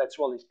in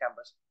Bezzuoli's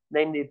canvas,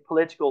 namely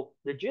political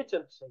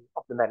legitimacy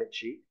of the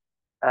Medici.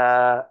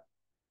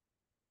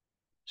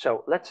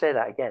 So let's say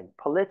that again,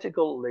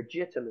 political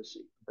legitimacy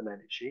of the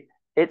Medici.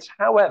 It's,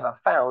 however,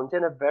 found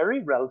in a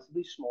very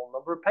relatively small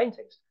number of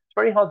paintings. It's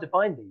very hard to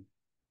find these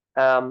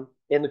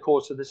in the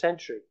course of the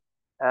century.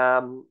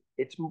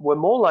 We're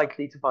more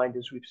likely to find,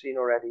 as we've seen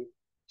already,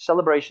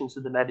 celebrations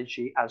of the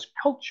Medici as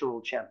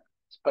cultural champions,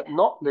 but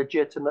not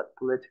legitimate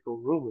political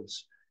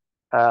rulers.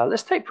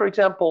 Let's take, for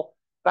example,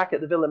 back at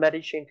the Villa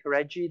Medici in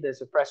Careggi,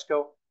 there's a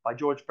fresco by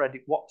George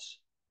Frederick Watts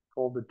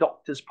called The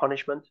Doctor's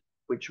Punishment,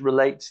 which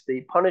relates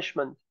the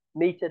punishment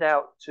meted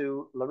out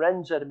to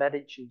Lorenzo de'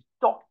 Medici's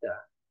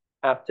doctor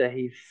after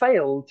he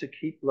failed to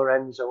keep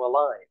Lorenzo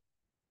alive.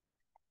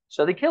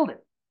 So they killed him.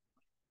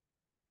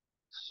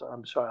 So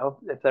I'm sorry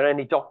if there are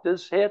any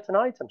doctors here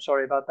tonight. I'm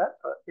sorry about that,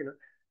 but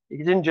he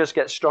didn't just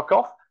get struck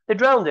off. They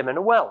drowned him in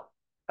a well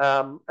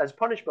as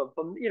punishment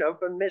for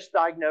for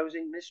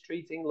misdiagnosing,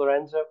 mistreating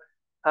Lorenzo.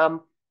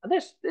 And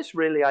this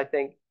really, I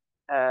think,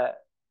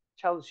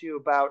 tells you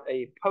about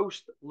a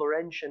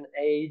post-Laurentian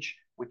age,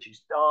 which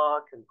is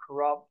dark and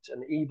corrupt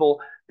and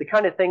evil, the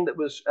kind of thing that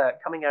was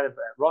coming out of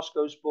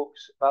Roscoe's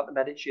books about the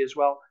Medici as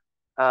well.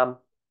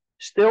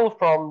 Still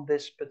from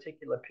this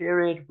particular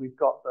period, we've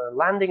got the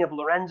landing of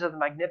Lorenzo the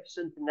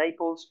Magnificent in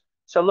Naples.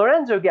 So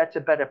Lorenzo gets a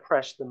better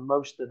press than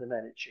most of the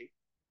Medici.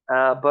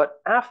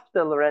 But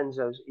after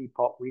Lorenzo's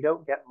epoch, we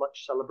don't get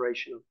much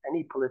celebration of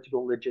any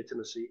political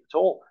legitimacy at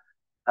all.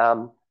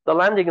 The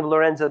landing of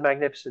Lorenzo the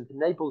Magnificent in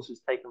Naples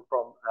is taken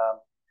from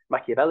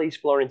Machiavelli's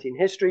Florentine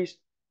Histories,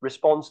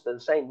 responds to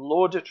the same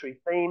laudatory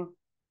theme.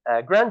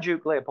 Grand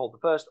Duke Leopold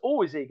I,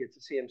 always eager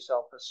to see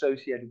himself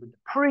associated with the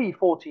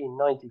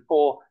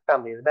pre-1494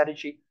 family of the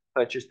Medici,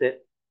 purchased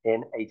it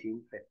in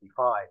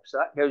 1855. So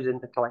that goes into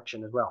the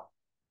collection as well.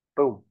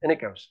 Boom, in it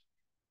goes.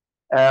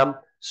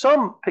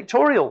 Some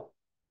pictorial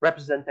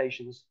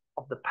representations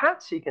of the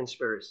Pazzi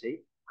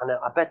conspiracy, and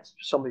I bet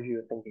some of you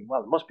are thinking,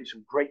 well, there must be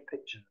some great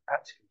pictures of the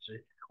Pazzi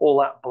conspiracy, all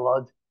that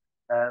blood,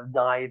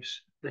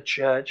 knives, the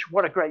church,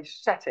 what a great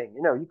setting.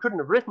 You couldn't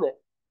have written it.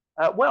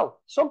 Well,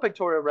 some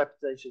pictorial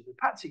representations of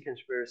the Pazzi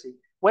conspiracy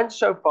went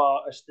so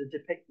far as to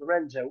depict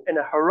Lorenzo in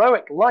a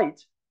heroic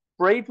light,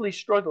 bravely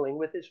struggling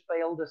with his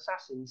failed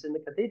assassins in the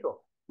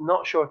cathedral.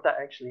 Not sure if that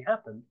actually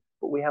happened,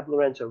 but we have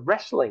Lorenzo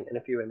wrestling in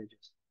a few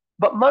images.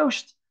 But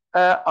most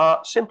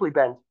are simply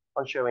bent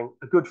on showing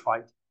a good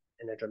fight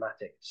in a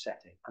dramatic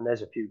setting. And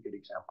there's a few good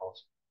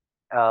examples.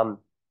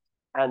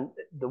 And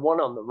the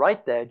one on the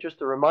right there,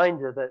 just a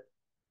reminder that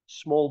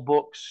small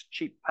books,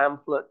 cheap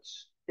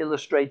pamphlets,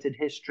 illustrated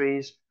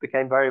histories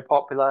became very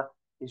popular.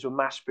 These were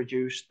mass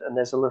produced, and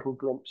there's a little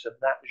glimpse of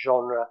that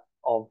genre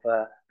of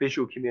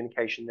visual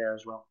communication there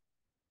as well.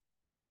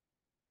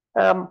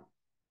 But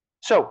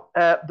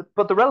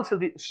the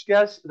relative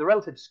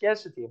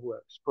scarcity of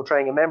works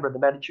portraying a member of the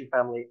Medici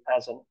family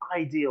as an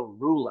ideal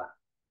ruler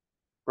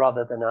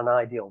rather than an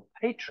ideal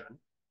patron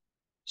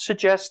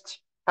suggests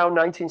how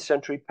 19th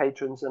century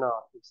patrons and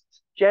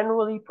artists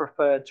generally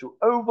preferred to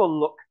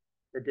overlook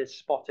the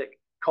despotic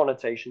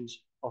connotations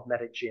of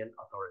Medician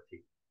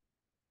authority.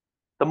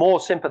 The more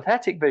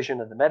sympathetic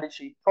vision of the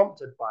Medici,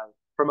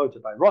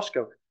 promoted by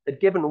Roscoe, had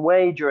given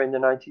way during the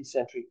 19th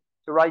century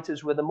to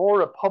writers with a more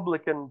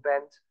Republican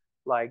bent,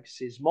 like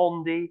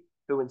Sismondi,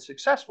 who in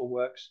successful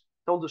works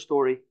told the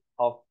story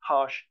of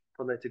harsh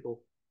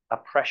political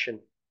oppression.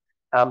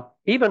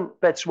 Even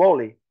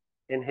Bezzuoli,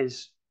 in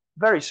his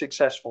very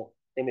successful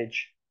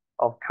image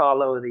of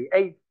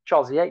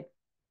Charles VIII,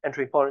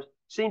 entering Florence,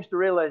 seems to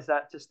realize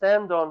that to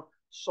stand on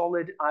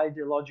solid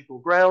ideological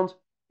ground,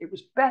 it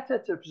was better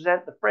to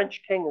present the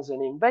French king as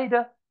an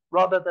invader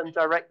rather than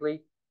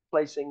directly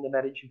placing the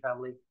Medici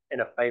family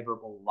in a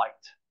favorable light.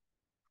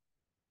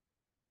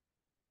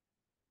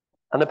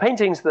 And the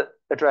paintings that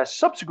address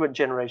subsequent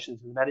generations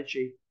of the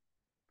Medici,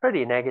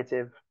 pretty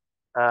negative.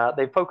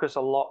 They focus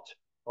a lot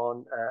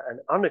on an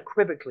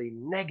unequivocally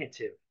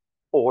negative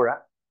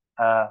aura.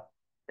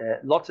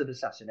 Lots of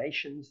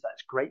assassinations.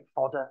 That's great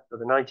fodder for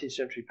the 19th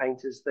century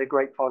painters. They're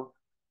great fun.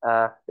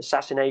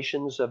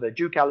 Assassinations of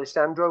Duke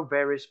Alessandro,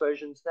 various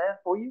versions there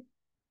for you.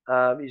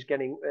 He's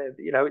getting,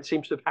 it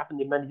seems to have happened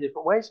in many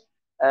different ways.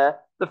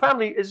 The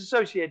family is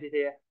associated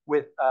here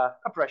with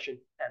oppression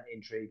and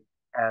intrigue.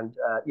 And,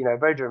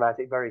 very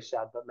dramatic, very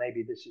sad, but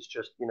maybe this is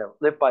just,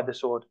 live by the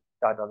sword,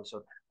 die by the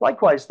sword.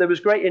 Likewise, there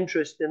was great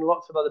interest in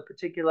lots of other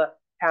particular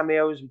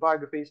cameos and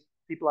biographies.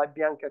 People like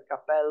Bianca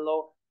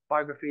Capello,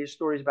 biographies,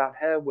 stories about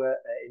her were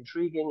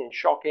intriguing and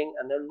shocking,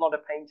 and there are a lot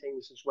of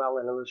paintings as well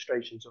and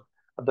illustrations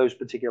of those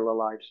particular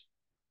lives.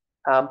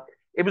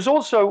 It was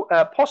also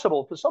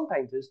possible for some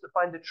painters to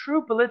find the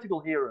true political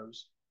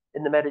heroes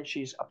in the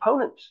Medici's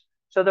opponents.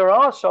 So there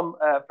are some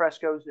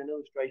frescoes and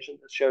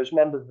illustrations that shows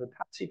members of the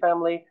Pazzi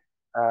family,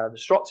 the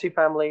Strozzi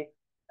family,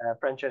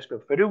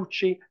 Francesco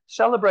Ferrucci,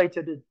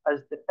 celebrated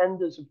as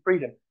defenders of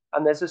freedom.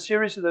 And there's a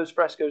series of those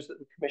frescoes that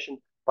were commissioned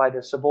by the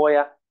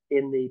Savoia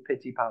in the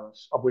Pitti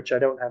Palace, of which I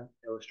don't have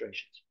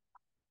illustrations.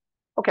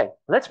 Okay,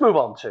 let's move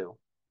on to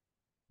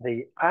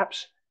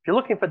perhaps, if you're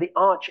looking for the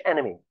arch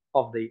enemy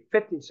of the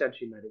 15th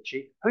century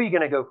Medici, who are you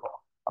going to go for,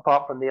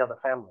 apart from the other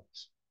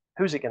families?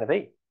 Who's it going to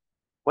be?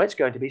 Well, it's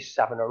going to be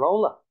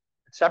Savonarola.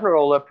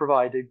 Savonarola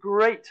provided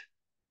great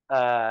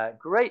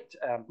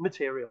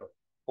material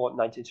for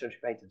 19th century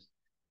painters.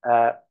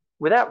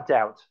 Without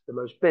doubt, the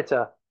most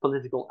bitter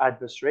political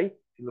adversary, if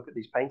you look at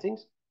these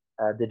paintings,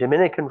 the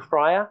Dominican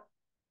friar,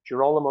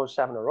 Girolamo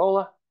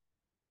Savonarola,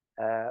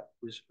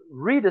 was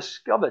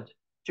rediscovered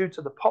due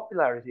to the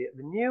popularity of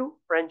the new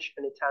French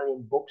and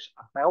Italian books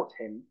about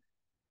him,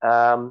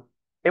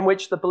 in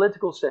which the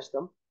political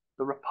system,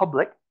 the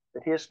republic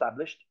that he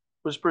established,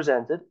 was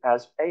presented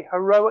as a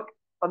heroic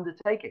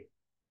undertaking.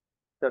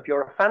 So if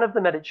you're a fan of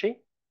the Medici,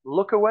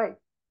 look away.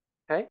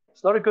 Okay,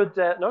 it's not a good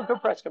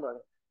press come on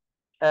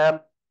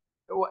it.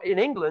 In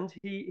England,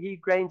 he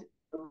gained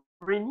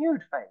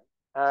renewed fame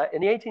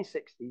in the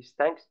 1860s,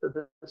 thanks to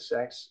the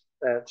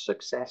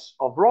success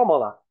of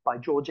Romola by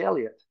George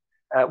Eliot,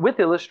 with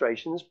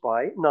illustrations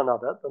by none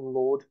other than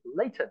Lord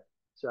Leighton.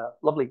 It's a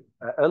lovely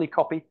early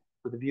copy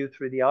with a view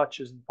through the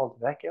arches of the Ponte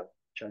Vecchio,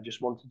 which I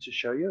just wanted to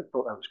show you. I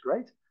thought that was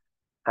great.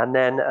 And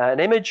then an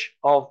image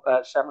of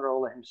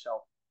Savonarola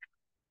himself,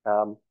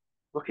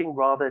 looking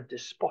rather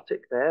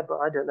despotic there, but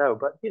I don't know.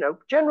 But,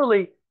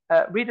 generally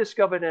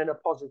rediscovered in a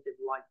positive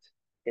light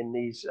in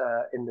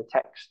in the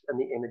text and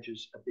the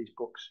images of these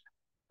books.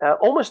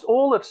 Almost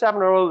all of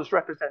Savonarola's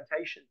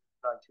representations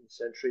in the 19th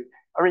century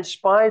are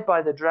inspired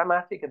by the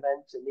dramatic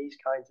events in these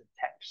kinds of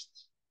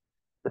texts.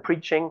 The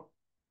preaching,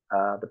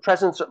 the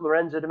presence at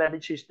Lorenzo de'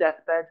 Medici's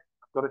deathbed,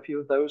 I've got a few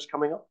of those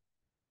coming up,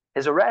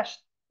 his arrest,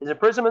 his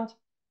imprisonment,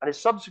 and his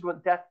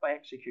subsequent death by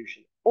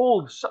execution.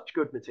 All such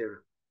good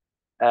material.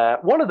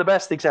 One of the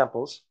best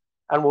examples,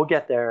 and we'll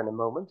get there in a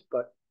moment,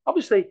 but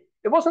obviously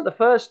it wasn't the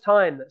first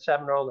time that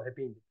Savonarola had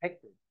been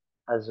depicted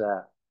as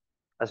a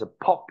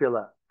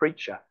popular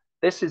preacher.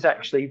 This is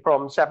actually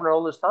from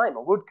Savonarola's time,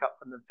 a woodcut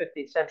from the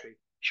 15th century,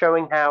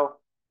 showing how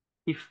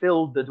he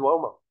filled the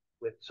Duomo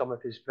with some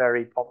of his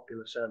very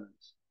popular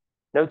sermons.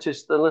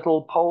 Notice the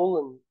little pole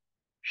and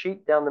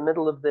sheet down the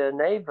middle of the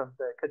nave of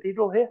the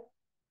cathedral here.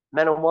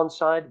 Men on one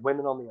side,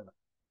 women on the other.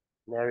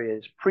 And there he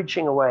is,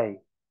 preaching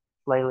away,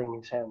 flailing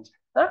his hands.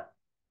 That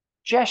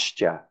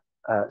gesture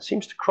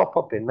seems to crop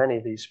up in many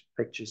of these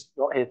pictures.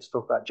 Not here to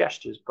talk about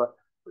gestures, but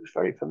it's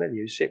very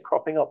familiar. You see it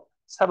cropping up.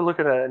 Let's have a look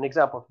at an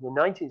example from the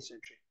 19th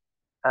century.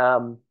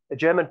 A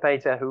German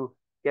painter who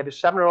gave a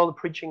Savonarola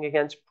preaching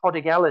against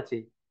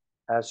prodigality,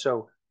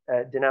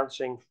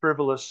 denouncing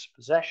frivolous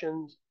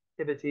possessions,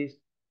 activities.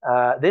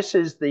 This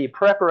is the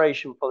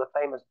preparation for the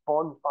famous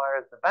bonfire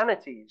of the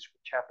Vanities,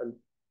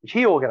 which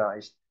he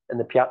organized in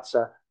the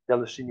Piazza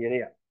della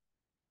Signoria.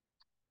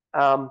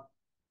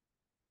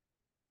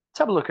 Let's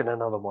have a look at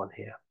another one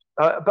here.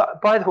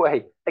 But by the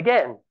way,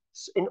 again,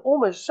 in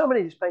almost so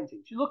many of these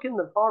paintings, you look in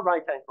the far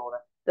right-hand corner,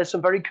 there's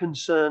some very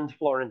concerned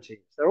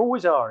Florentines. There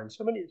always are in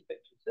so many of these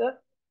pictures. A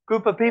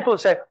group of people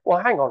say,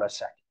 well, hang on a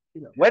second.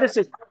 Where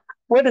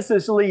does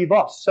this leave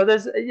us? So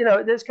there's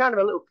kind of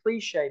a little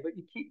cliche, but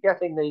you keep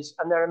getting these,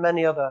 and there are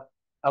many other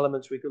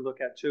elements we could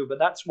look at too, but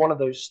that's one of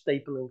those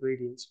staple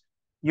ingredients.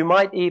 You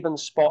might even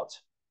spot,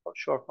 not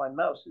sure if my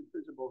mouse is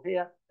visible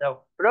here.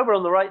 No, but over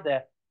on the right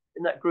there,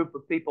 in that group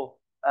of people,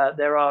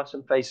 there are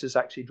some faces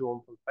actually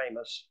drawn from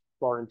famous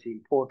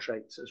Florentine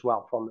portraits as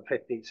well from the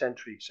 15th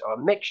century. So a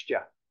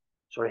mixture,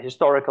 sort of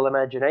historical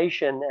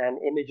imagination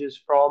and images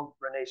from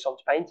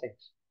Renaissance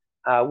paintings,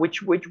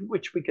 which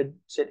we could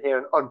sit here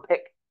and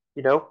unpick,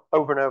 you know,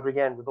 over and over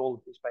again with all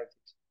of these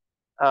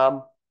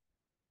paintings.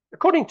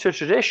 According to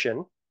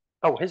tradition,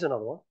 oh, here's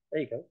another one.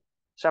 There you go.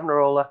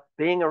 Savonarola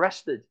being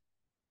arrested.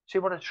 See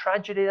what a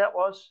tragedy that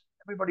was?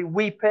 Everybody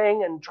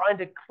weeping and trying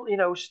to, you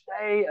know,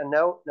 stay. And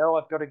no,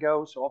 I've got to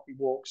go. So off he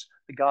walks.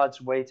 The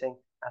guards waiting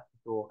at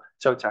the door.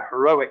 So it's a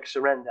heroic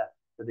surrender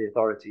to the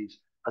authorities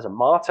as a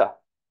martyr.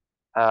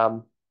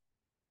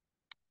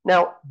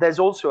 Now, there's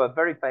also a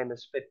very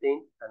famous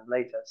 15th and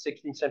later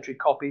 16th century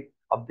copy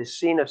of the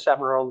scene of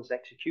Savonarola's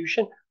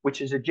execution,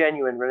 which is a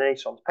genuine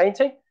Renaissance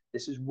painting.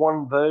 This is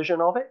one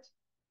version of it.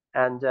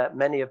 And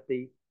many of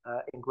the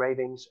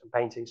engravings and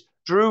paintings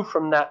drew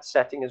from that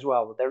setting as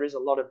well. There is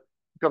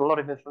got a lot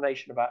of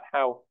information about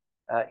how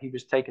he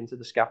was taken to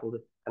the scaffold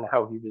and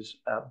how he was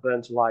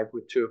burnt alive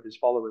with two of his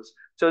followers.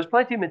 So there's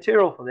plenty of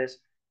material for this,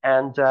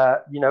 and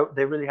you know,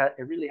 it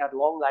really had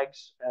long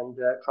legs and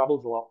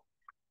traveled a lot.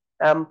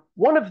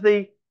 One of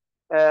the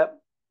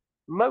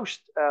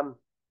most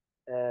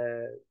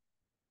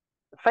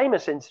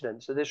famous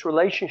incidents of this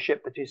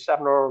relationship between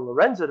Savonarola and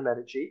Lorenzo de'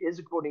 Medici is,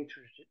 according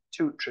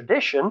to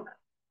tradition,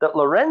 that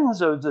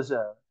Lorenzo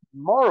deserved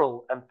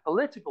moral and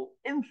political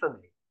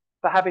infamy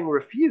for having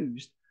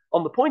refused,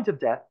 on the point of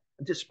death,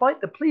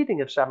 despite the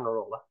pleading of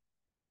Savonarola,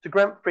 to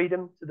grant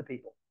freedom to the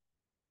people.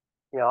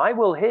 You know, I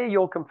will hear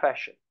your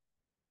confession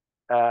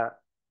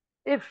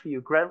if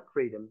you grant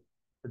freedom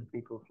to the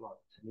people of Florence.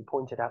 And he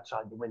pointed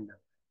outside the window,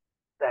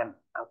 them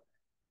out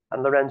there.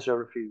 And Lorenzo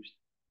refused.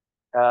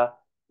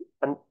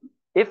 And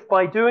if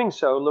by doing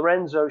so,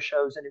 Lorenzo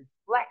shows an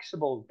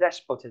inflexible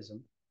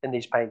despotism in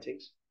these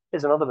paintings,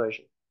 here's another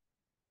version.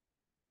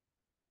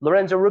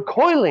 Lorenzo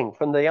recoiling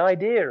from the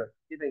idea of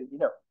giving, you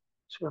know,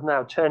 sort of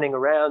now turning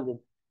around and,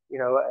 you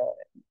know,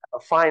 a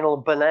final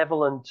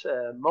benevolent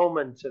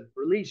moment of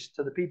release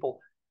to the people,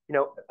 you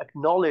know,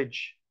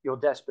 acknowledge your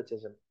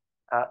despotism.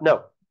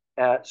 No.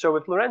 So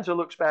if Lorenzo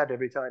looks bad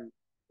every time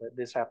that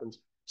this happens,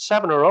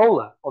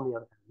 Savonarola, on the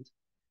other hand,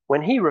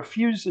 when he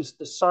refuses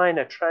to sign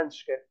a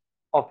transcript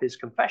of his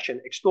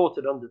confession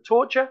extorted under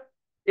torture,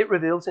 it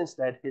reveals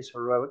instead his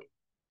heroic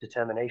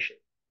determination.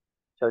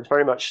 So it's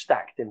very much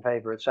stacked in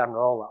favor of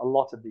Savonarola, a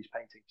lot of these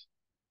paintings.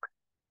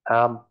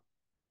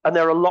 And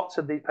there are lots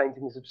of these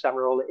paintings of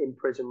Savonarola in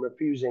prison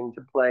refusing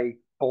to play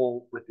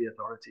ball with the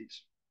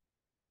authorities.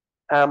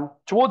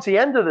 Towards the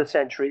end of the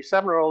century,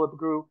 Savonarola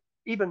grew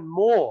even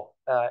more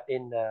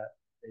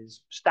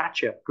his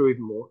stature grew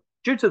even more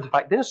due to the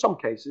fact that in some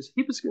cases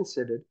he was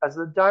considered as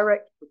the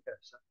direct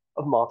precursor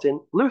of Martin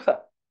Luther,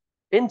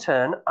 in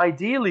turn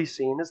ideally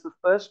seen as the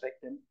first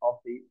victim of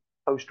the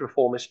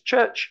post-reformist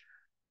church.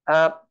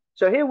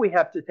 So here we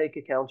have to take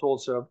account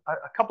also of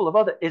a couple of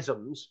other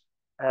isms,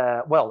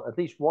 well, at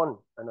least one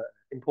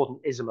important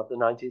ism of the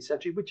 19th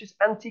century, which is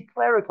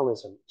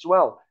anti-clericalism as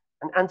well,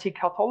 and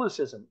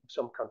anti-Catholicism in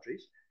some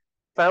countries,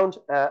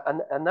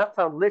 and that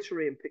found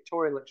literary and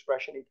pictorial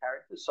expression in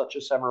characters such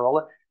as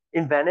Savonarola,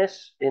 in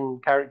Venice,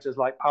 in characters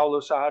like Paolo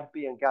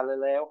Sarpi and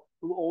Galileo,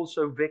 who were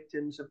also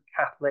victims of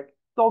Catholic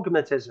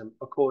dogmatism,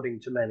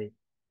 according to many.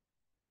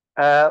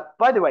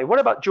 By the way, what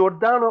about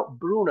Giordano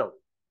Bruno?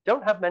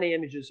 Don't have many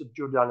images of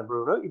Giordano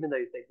Bruno, even though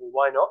you think, well,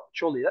 why not?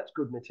 Surely that's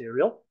good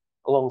material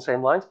along the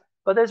same lines.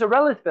 But there's a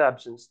relative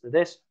absence to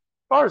this. As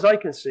far as I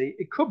can see,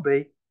 it could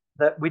be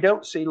that we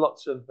don't see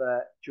lots of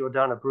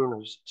Giordano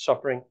Bruno's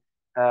suffering,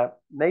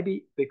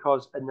 maybe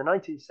because in the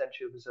 19th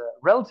century there was a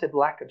relative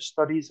lack of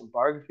studies and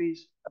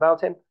biographies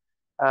about him.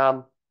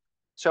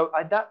 So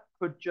that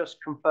could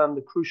just confirm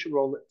the crucial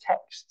role that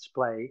texts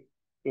play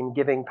in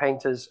giving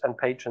painters and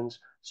patrons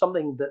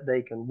something that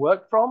they can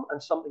work from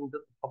and something that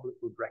the public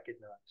would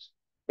recognize.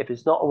 If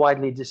it's not a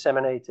widely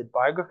disseminated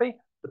biography,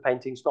 the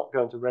painting's not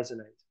going to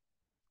resonate.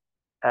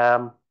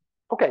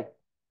 Okay,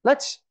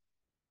 let's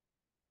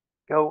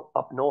go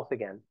up north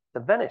again to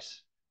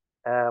Venice.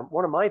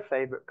 One of my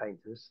favorite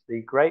painters,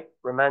 the great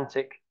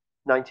romantic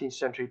 19th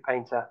century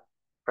painter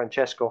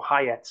Francesco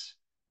Hayez,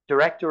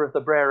 director of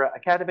the Brera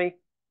Academy,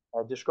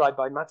 described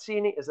by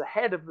Mazzini as the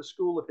head of the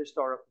school of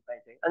historical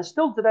painting, and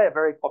still today a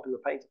very popular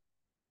painter.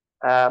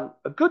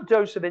 A good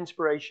dose of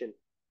inspiration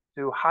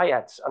to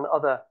Hayez and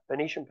other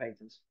Venetian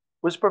painters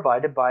was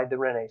provided by the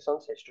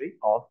Renaissance history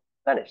of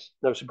Venice.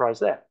 No surprise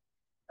there.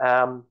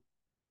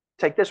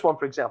 Take this one,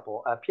 for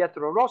example,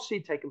 Pietro Rossi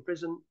taken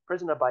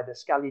prisoner by the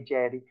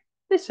Scaligeri.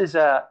 This is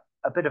a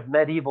bit of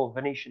medieval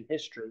Venetian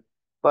history,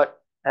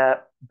 but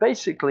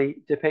basically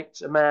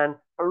depicts a man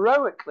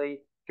heroically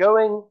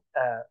going,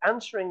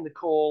 answering the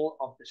call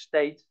of the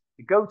state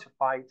to go to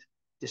fight,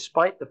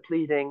 despite the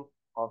pleading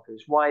of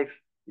his wife,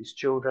 his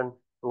children,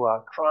 who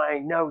are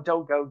crying, no,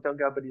 don't go,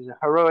 but he's a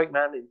heroic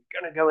man, he's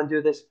going to go and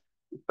do this.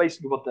 It's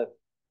basically what the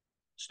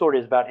story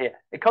is about here.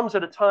 It comes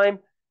at a time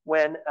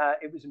when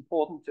it was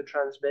important to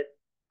transmit,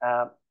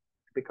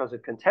 because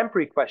of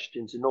contemporary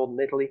questions in northern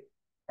Italy,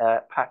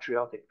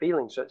 patriotic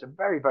feelings. So it's a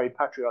very, very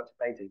patriotic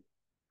painting.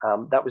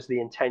 That was the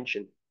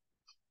intention.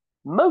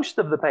 Most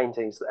of the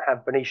paintings that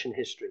have Venetian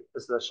history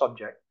as their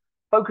subject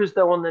focus,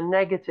 though, on the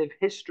negative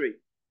history,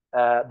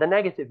 the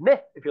negative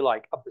myth, if you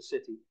like, of the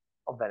city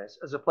of Venice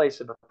as a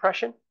place of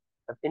oppression,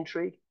 of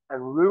intrigue,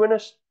 and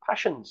ruinous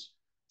passions.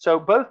 So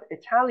both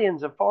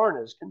Italians and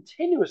foreigners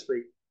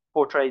continuously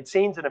portrayed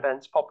scenes and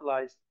events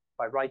popularized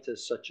by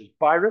writers such as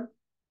Byron,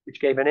 which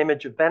gave an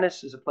image of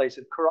Venice as a place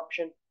of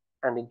corruption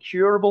and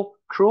incurable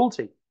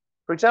cruelty.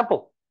 For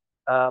example,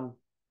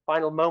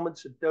 final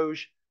moments of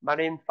Doge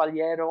Marin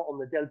Faliero on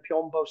the Del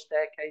Piombo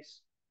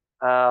staircase,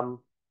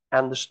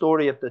 and the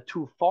story of the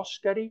two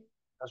Foscari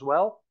as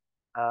well,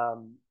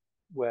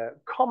 were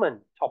common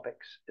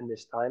topics in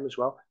this time as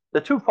well.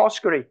 The two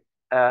Foscari,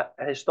 a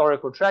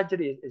historical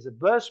tragedy, is a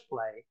verse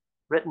play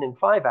written in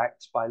 5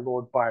 acts by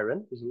Lord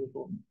Byron. There's a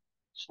little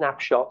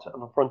snapshot on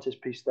the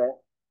frontispiece there.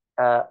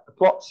 The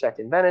plot set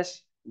in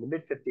Venice in the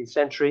mid-15th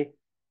century.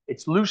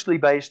 It's loosely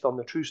based on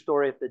the true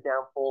story of the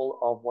downfall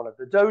of one of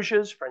the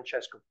Doges,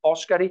 Francesco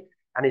Foscari,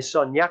 and his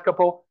son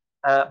Jacopo.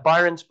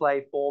 Byron's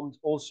play formed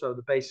also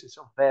the basis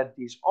of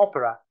Verdi's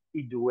opera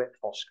I Due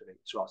Foscari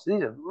as well. So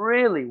these are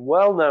really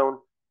well-known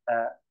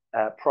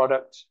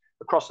products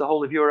across the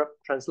whole of Europe,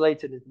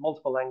 translated into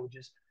multiple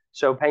languages.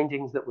 So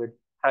paintings that would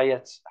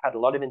had a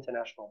lot of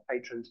international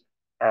patrons,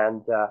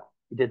 and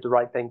he did the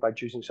right thing by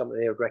choosing something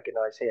they would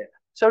recognize here.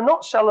 So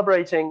not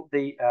celebrating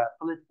the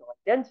political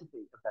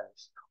identity of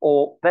Venice,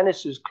 or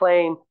Venice's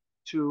claim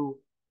to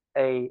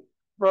a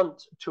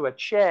front, to a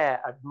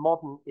chair at the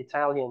modern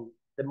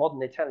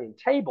Italian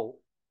table,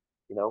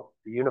 you know,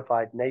 the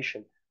unified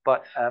nation,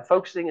 but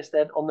focusing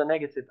instead on the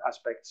negative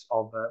aspects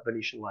of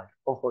Venetian life,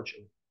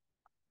 unfortunately.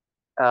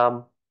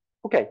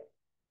 Okay,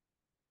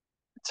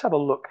 let's have a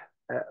look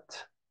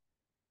at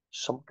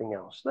something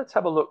else. Let's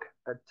have a look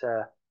at,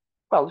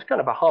 well, it's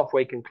kind of a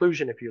halfway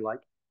conclusion, if you like.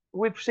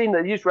 We've seen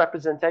that these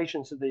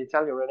representations of the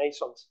Italian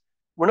Renaissance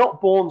were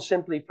not born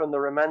simply from the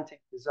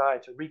romantic desire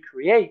to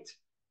recreate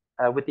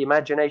with the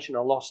imagination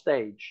a lost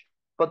age,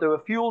 but they were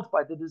fueled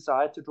by the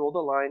desire to draw the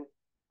line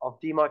of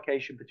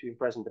demarcation between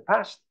present and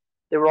past.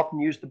 They were often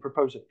used to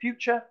propose a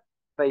future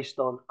based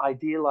on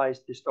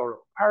idealized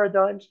historical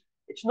paradigms.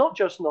 It's not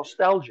just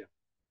nostalgia.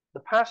 The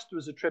past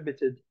was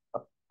attributed a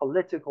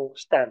political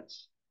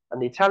stance,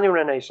 and the Italian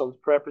Renaissance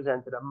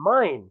represented a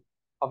mine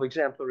of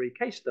exemplary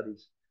case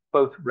studies,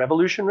 both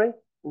revolutionary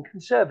and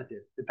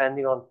conservative,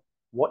 depending on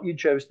what you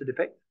chose to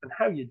depict and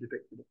how you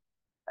depicted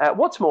it.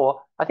 What's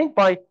more, I think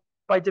by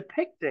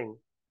depicting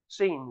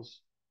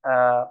scenes,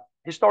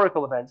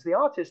 historical events, the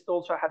artists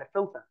also had a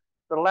filter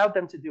that allowed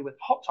them to deal with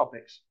hot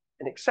topics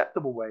in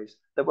acceptable ways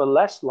that were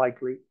less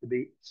likely to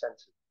be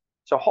censored.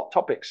 So hot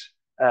topics,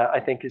 I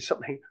think, is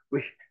something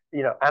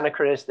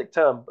anachronistic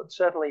term, but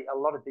certainly a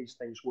lot of these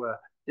things were,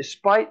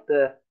 despite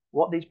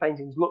what these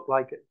paintings look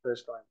like at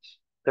first glance,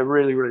 they're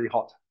really, really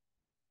hot.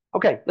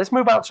 Okay, let's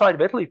move outside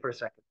of Italy for a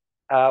second.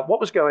 What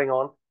was going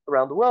on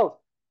around the world?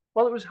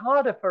 Well, it was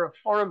harder for a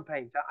foreign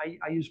painter.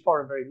 I use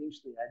foreign very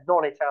loosely there,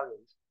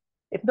 non-Italians.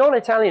 If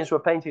non-Italians were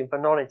painting for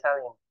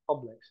non-Italian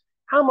publics,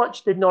 how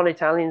much did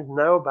non-Italians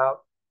know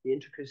about the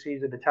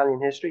intricacies of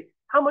Italian history?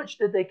 How much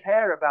did they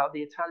care about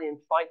the Italian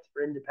fight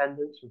for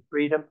independence and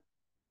freedom?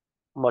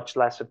 Much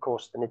less, of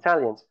course, than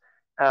Italians.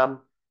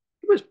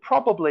 It was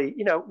probably,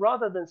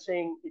 rather than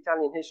seeing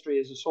Italian history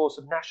as a source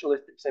of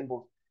nationalistic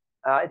symbols,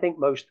 I think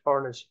most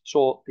foreigners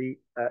saw the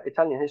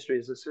Italian history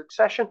as a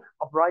succession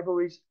of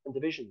rivalries and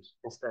divisions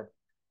instead.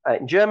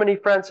 In Germany,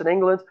 France, and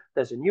England,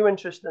 there's a new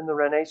interest in the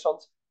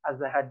Renaissance, as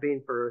there had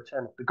been for a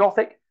return of the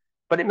Gothic,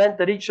 but it meant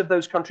that each of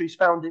those countries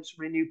found its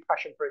renewed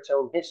passion for its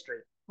own history,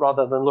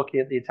 rather than looking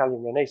at the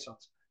Italian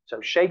Renaissance. So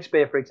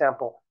Shakespeare, for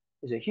example,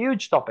 is a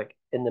huge topic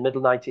in the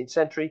middle 19th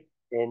century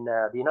in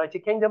the United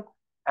Kingdom,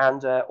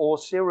 and or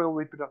serial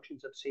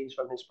reproductions of scenes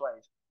from his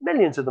plays.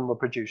 Millions of them were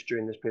produced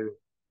during this period.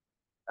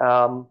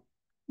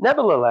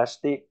 Nevertheless,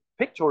 the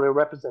pictorial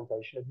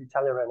representation of the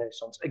Italian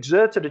Renaissance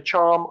exerted a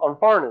charm on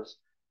foreigners.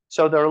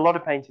 So there are a lot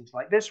of paintings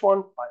like this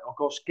one by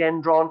Auguste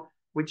Gendron,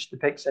 which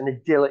depicts an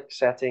idyllic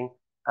setting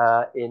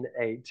in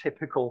a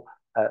typical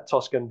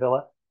Tuscan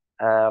villa.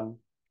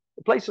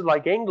 Places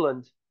like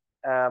England,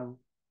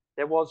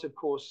 there was, of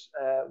course,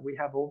 we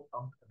have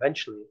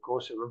eventually, of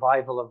course, a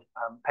revival of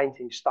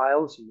painting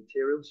styles and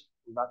materials,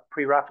 that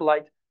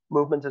pre-Raphaelite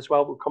movement as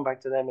well. We'll come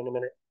back to them in a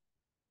minute.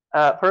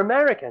 For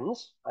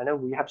Americans, I know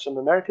we have some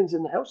Americans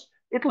in the house,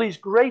 Italy's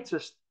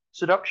greatest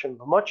seduction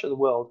for much of the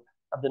world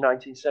of the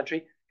 19th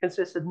century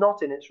consisted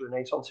not in its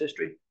Renaissance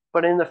history,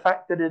 but in the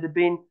fact that it had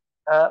been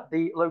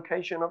the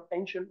location of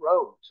ancient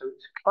Rome. So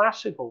it's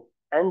classical,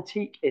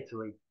 antique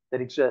Italy that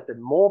exerted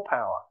more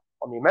power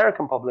on the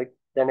American public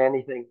than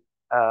anything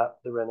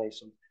the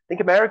Renaissance. I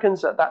think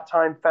Americans at that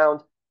time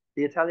found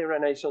the Italian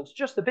Renaissance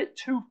just a bit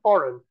too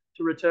foreign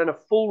to return a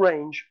full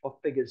range of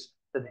figures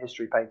to the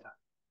history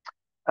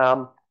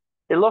painter.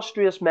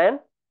 Illustrious men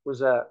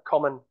was a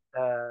common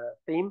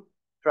theme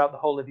throughout the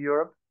whole of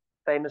Europe.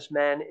 Famous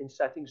men in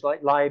settings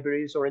like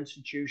libraries or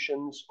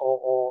institutions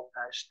or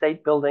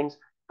state buildings,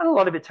 and a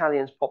lot of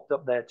Italians popped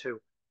up there too.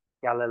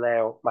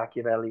 Galileo,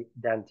 Machiavelli,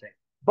 Dante.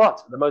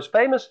 But the most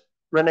famous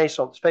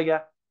Renaissance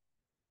figure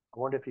I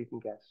wonder if you can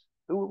guess.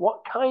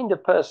 What kind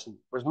of person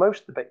was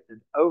most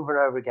depicted over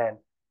and over again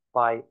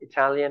by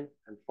Italian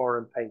and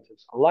foreign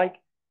painters alike?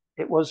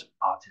 It was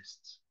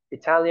artists,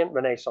 Italian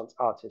Renaissance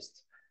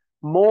artists.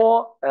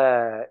 More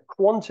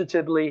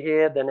quantitatively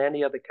here than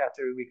any other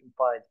category we can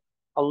find.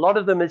 A lot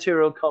of the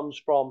material comes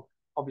from,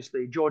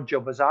 obviously,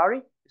 Giorgio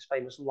Vasari, his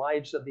famous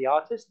Lives of the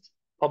Artists,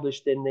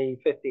 published in the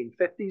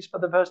 1550s for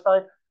the first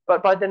time.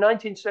 But by the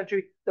 19th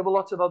century, there were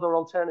lots of other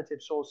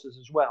alternative sources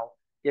as well,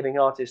 giving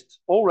artists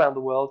all around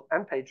the world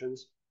and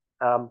patrons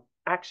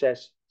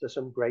access to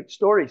some great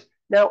stories.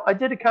 Now, I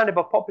did a kind of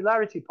a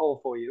popularity poll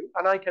for you,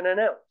 and I can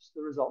announce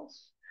the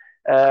results.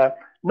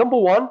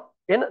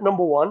 In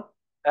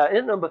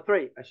at number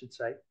three, I should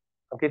say,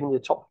 I'm giving you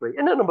the top three.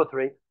 In at number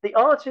three, the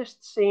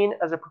artist seen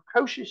as a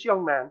precocious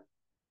young man,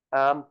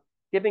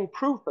 giving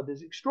proof of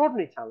his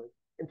extraordinary talent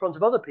in front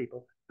of other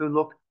people who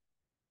look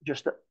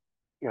just,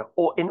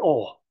 or in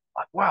awe.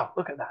 Like, wow,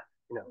 look at that.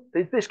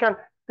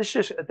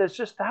 There's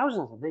just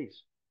thousands of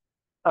these.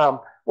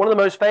 One of the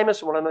most famous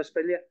and one of the most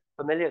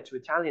familiar to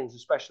Italians,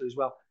 especially as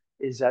well,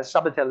 is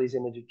Sabatelli's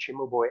image of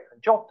Cimabue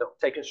and Giotto,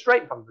 taken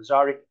straight from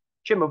Vasari.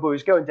 Cimabue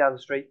is going down the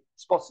street,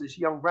 spots this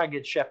young,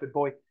 ragged shepherd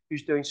boy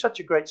who's doing such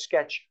a great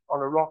sketch on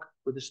a rock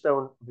with the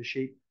stone of a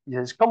sheep. He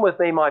says, "Come with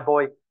me, my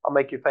boy, I'll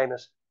make you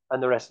famous,"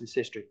 and the rest is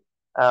history.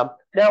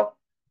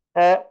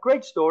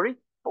 Great story,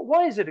 but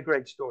why is it a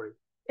great story?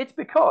 It's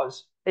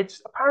because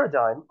it's a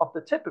paradigm of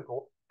the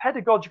typical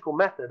pedagogical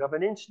method of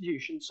an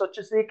institution such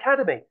as the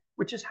Academy,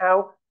 which is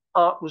how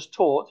art was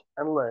taught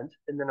and learned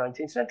in the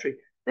 19th century.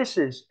 This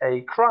is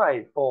a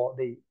cry for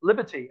the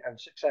liberty and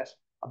success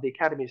of the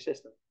Academy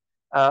system.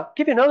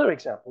 Give you another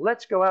example.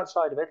 Let's go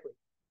outside of Italy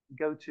and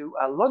go to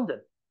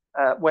London,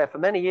 where for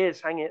many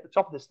years, hanging at the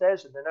top of the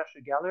stairs of the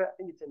National Gallery, I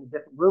think it's in a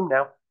different room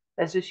now,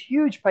 there's this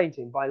huge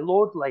painting by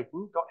Lord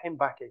Leighton, got him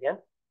back again,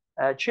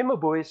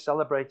 Cimabue's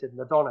Celebrated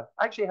Madonna.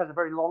 Actually has a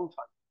very long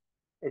time.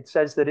 It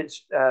says that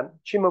it's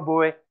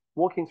Cimabue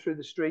walking through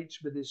the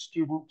streets with his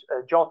student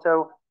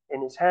Giotto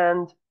in his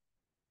hand,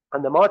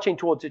 and they're marching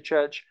towards a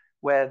church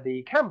where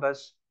the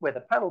canvas, where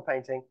the panel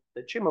painting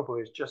that Cimabue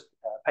has just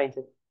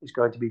painted is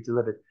going to be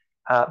delivered.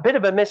 Bit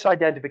of a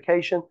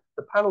misidentification.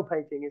 The panel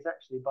painting is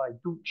actually by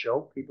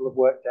Duccio, people have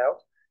worked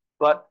out.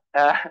 But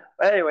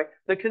anyway,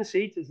 the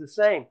conceit is the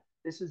same.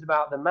 This is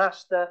about the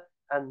master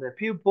and the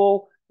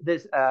pupil.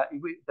 There's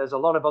a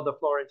lot of other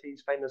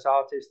Florentines, famous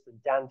artists,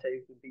 and Dante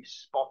who can be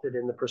spotted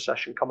in the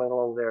procession coming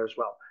along there as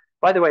well.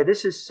 By the way,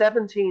 this is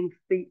 17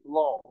 feet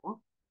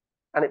long,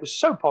 and it was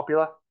so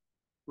popular,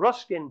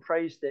 Ruskin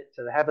praised it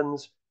to the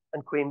heavens,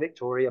 and Queen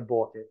Victoria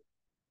bought it.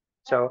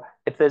 So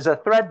if there's a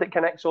thread that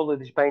connects all of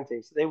these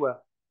paintings, they were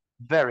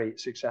very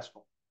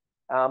successful.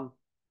 In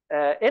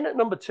at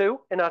number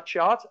 2 in our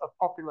chart of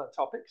popular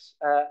topics,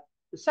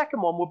 the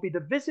second one would be the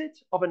visit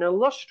of an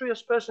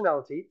illustrious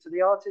personality to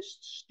the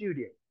artist's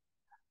studio,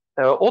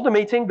 or the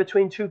meeting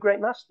between two great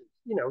masters.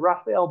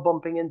 Raphael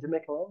bumping into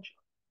Michelangelo,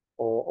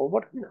 or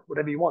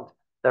whatever you want.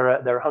 There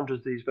are hundreds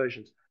of these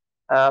versions.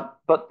 And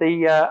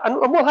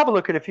we'll have a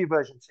look at a few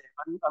versions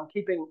here. I'm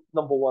keeping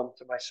number 1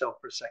 to myself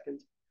for a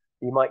second.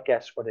 You might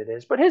guess what it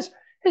is, but here's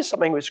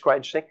something which is quite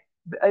interesting.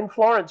 In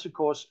Florence, of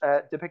course,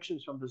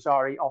 depictions from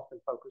Vasari often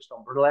focused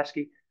on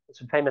Brunelleschi. There's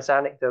some famous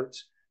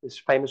anecdotes. This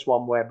famous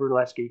one where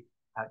Brunelleschi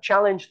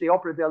challenged the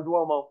Opera del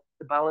Duomo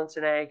to balance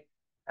an egg.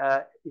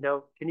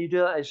 Can you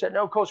do that? He said,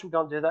 no, of course we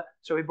can't do that.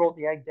 So he brought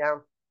the egg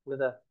down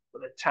with a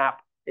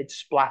tap. It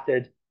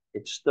splattered.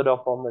 It stood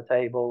up on the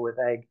table with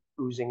egg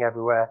oozing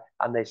everywhere.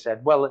 And they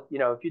said, well,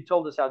 if you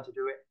told us how to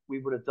do it, we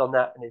would have done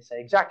that. And they say,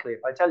 exactly.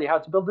 If I tell you how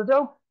to build a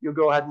dome, you'll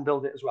go ahead and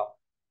build it as well.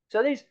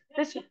 So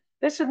this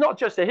is not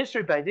just a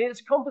history painting,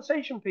 it's a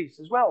conversation piece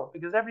as well,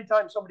 because every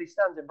time somebody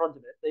stands in front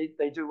of it,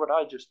 they do what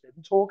I just did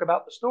and talk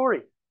about the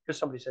story, because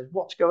somebody says,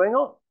 what's going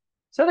on?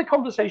 So they're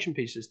conversation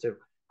pieces too.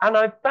 And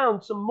I've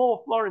found some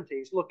more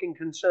Florentines looking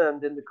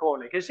concerned in the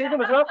corner. Can you see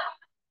them as well?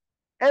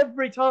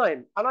 Every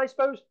time. And I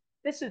suppose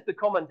this is the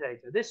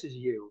commentator. This is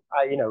you,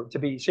 to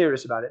be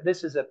serious about it.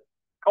 This is a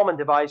common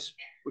device,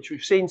 which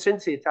we've seen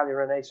since the Italian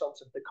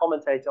Renaissance, of the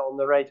commentator or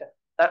narrator.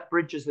 That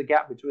bridges the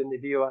gap between the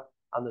viewer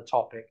and the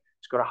topic.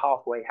 It's got a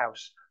halfway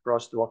house for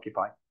us to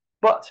occupy.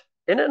 But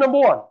in at number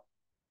 1,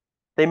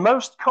 the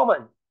most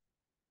common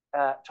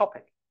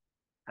topic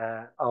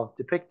of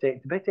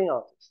depicting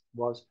artists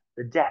was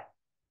the death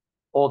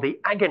or the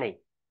agony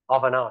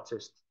of an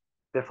artist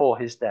before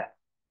his death.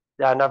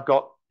 And I've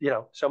got,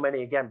 so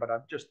many again, but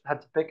I've just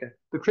had to pick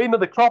the cream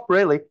of the crop,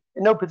 really,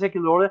 in no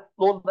particular order.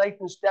 Lord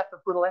Leighton's death of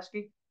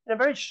Brunelleschi in a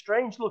very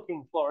strange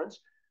looking Florence.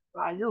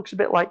 It looks a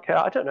bit like,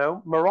 I don't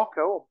know,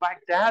 Morocco or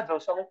Baghdad or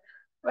something.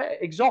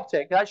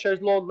 Exotic. That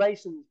shows Lord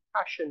Leighton's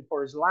passion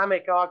for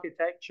Islamic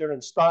architecture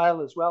and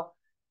style as well.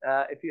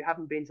 If you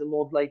haven't been to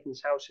Lord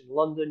Leighton's house in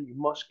London, you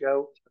must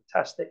go. It's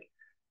fantastic.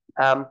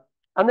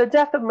 And the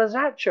death of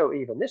Masaccio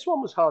even. This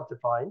one was hard to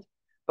find,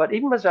 but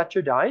even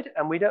Masaccio died,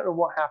 and we don't know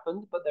what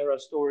happened, but there are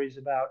stories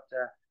about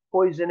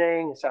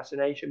poisoning,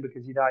 assassination,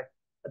 because he died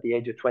at the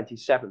age of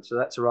 27, so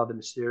that's a rather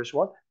mysterious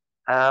one.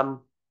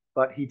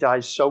 But he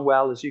dies so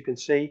well, as you can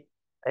see,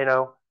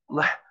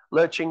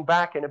 lurching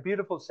back in a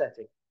beautiful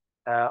setting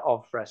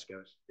of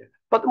frescoes. Yeah.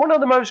 But one of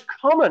the most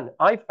common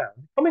I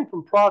found, coming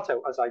from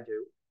Prato as I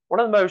do, one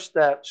of the most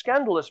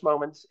scandalous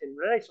moments in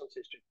Renaissance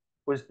history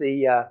was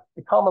the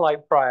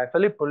Carmelite friar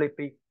Filippo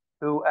Lippi,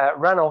 who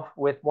ran off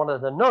with one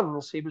of the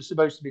nuns he was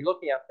supposed to be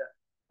looking after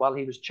while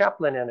he was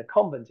chaplain in a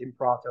convent in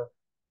Prato.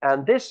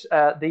 And this,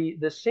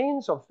 the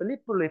scenes of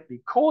Filippo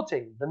Lippi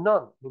courting the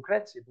nun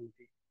Lucrezia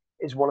Lippi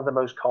is one of the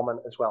most common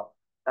as well.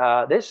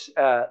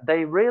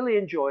 They really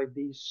enjoyed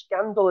these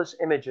scandalous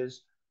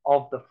images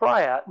of the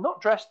friar,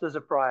 not dressed as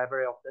a friar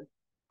very often,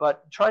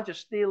 but trying to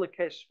steal a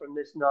kiss from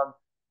this nun.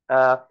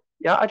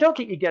 Yeah, I don't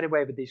think you get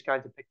away with these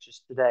kinds of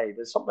pictures today.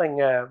 There's something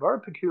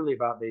very peculiar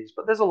about these,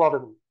 but there's a lot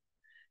of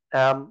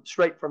them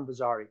straight from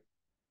Vasari.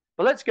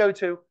 But let's go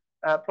to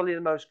probably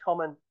the most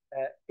common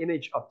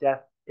image of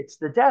death. It's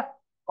the death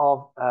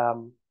of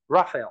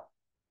Raphael.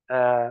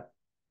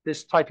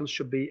 This title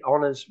should be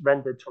honors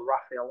rendered to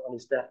Raphael on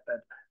his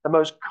deathbed. The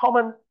most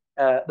common,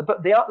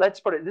 let's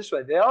put it this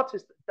way, the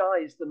artist that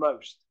dies the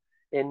most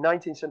in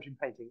 19th century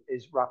painting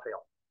is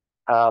Raphael.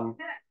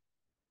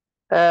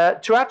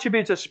 To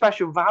attribute a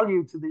special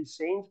value to these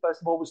scenes,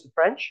 first of all, was the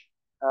French.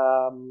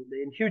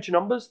 In huge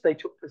numbers, they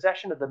took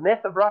possession of the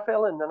myth of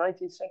Raphael in the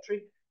 19th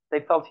century. They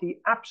felt he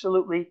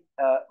absolutely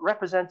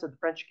represented the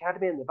French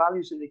Academy and the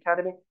values of the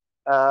Academy.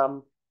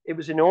 It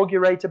was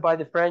inaugurated by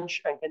the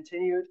French and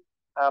continued.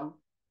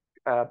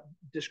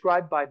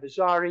 Described by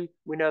Vasari,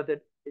 we know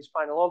that his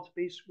final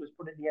altarpiece was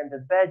put at the end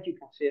of the bed. You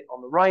can see it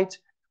on the right.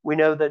 We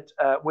know that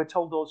we're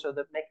told also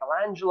that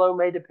Michelangelo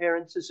made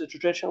appearances. A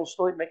traditional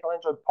story,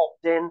 Michelangelo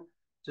popped in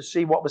to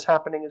see what was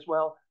happening as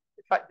well.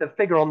 In fact, the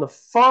figure on the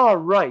far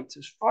right,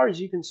 as far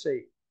as you can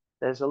see,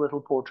 there's a little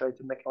portrait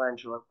of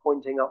Michelangelo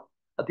pointing up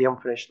at the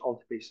unfinished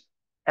altarpiece.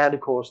 And of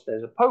course,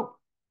 there's a Pope.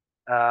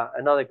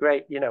 Another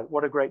great,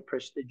 what a great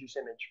prestigious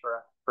image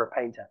for a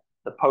painter.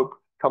 The Pope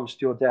comes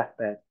to your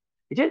deathbed.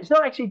 It's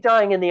not actually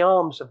dying in the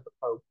arms of the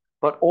Pope,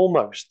 but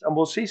almost. And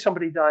we'll see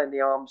somebody die in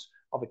the arms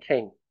of a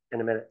king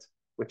in a minute,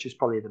 which is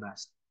probably the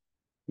best.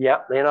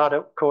 Yeah, Leonardo,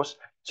 of course.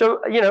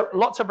 So,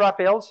 lots of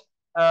Raphaels.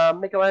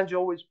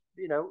 Michelangelo always,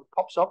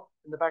 pops up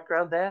in the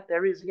background there.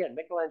 There he is again,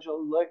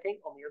 Michelangelo lurking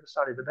on the other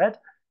side of the bed.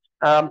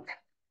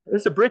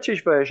 There's a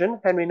British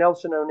version, Henry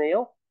Nelson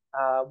O'Neill,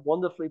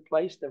 wonderfully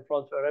placed in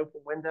front of an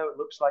open window. It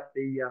looks like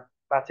the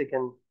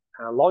Vatican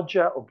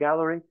loggia or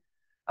gallery.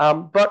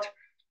 But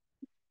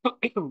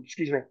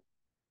excuse me,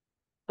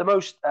 the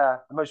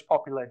most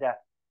popular death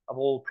of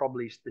all,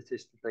 probably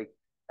statistically,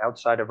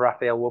 outside of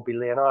Raphael, will be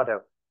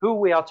Leonardo, who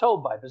we are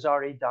told by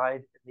Vasari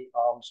died in the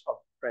arms of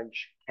the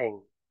French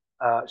king.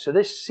 So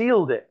this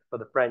sealed it for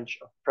the French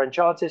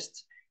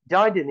artists.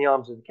 Died in the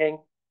arms of the king.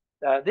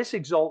 This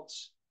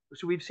exalts.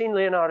 So we've seen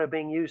Leonardo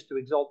being used to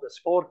exalt the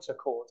Sforza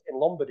court in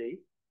Lombardy,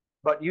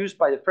 but used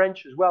by the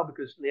French as well,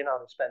 because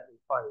Leonardo spent his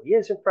final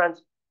years in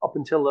France up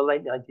until the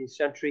late 19th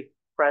century.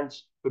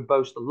 France would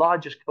boast the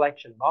largest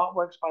collection of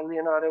artworks by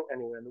Leonardo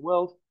anywhere in the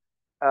world,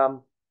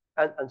 and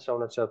so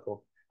on and so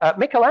forth.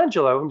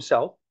 Michelangelo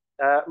himself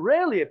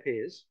rarely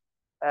appears,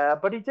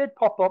 but he did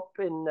pop up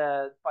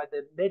by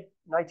the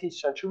mid-19th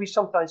century.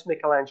 Sometimes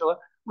Michelangelo.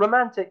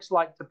 Romantics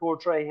like to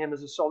portray him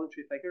as a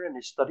solitary figure in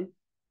his study,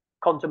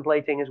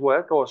 contemplating his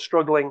work or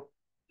struggling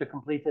to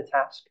complete a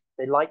task.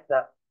 They like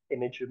that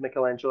image of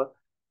Michelangelo.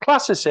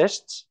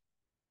 Classicists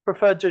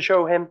preferred to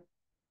show him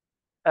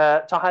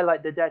to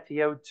highlight the debt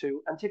he owed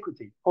to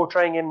antiquity,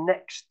 portraying him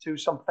next to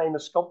some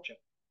famous sculpture.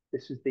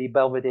 This is the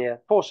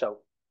Belvedere torso,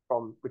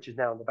 which is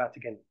now in the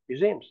Vatican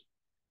museums.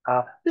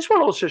 This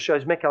one also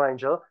shows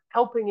Michelangelo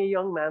helping a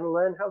young man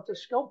learn how to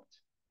sculpt,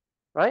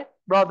 right?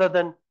 Rather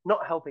than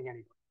not helping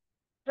anybody.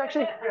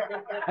 It's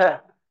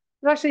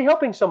actually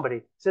helping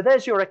somebody. So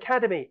there's your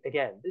academy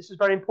again. This is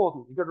very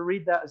important. You've got to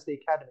read that as the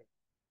academy.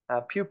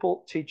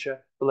 Pupil-teacher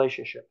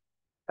relationship.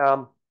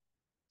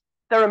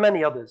 There are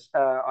many others.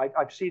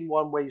 I've seen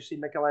one where you see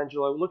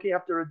Michelangelo looking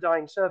after a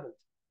dying servant,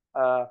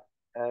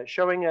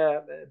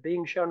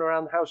 being shown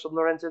around the house of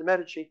Lorenzo de'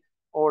 Medici,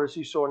 or as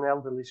you saw an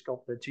elderly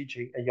sculptor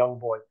teaching a young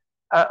boy.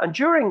 And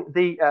during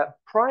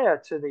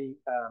prior to the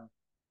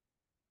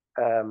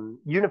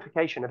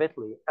unification of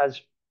Italy,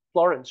 as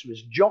Florence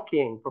was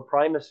jockeying for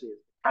primacy as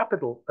the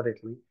capital of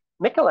Italy,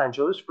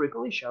 Michelangelo is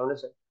frequently shown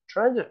as a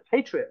tremendous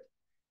patriot,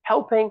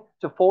 helping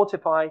to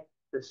fortify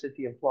the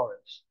city of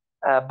Florence.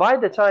 By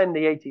the time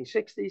the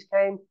 1860s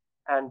came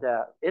and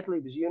Italy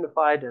was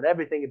unified and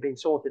everything had been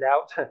sorted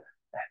out,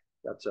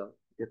 it's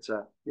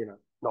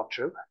not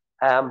true.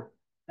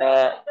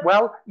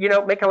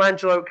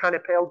 Michelangelo kind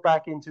of paled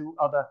back into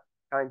other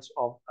kinds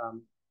of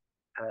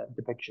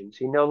depictions.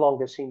 He no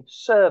longer seemed to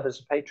serve as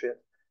a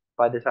patriot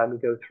by the time we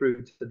go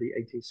through to the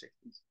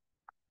 1860s.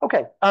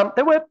 Okay,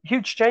 there were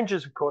huge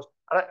changes, of course,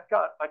 and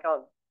I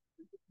can't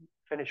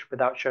finish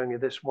without showing you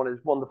this one. Is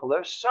wonderful.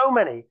 There are so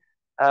many.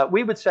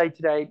 We would say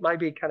today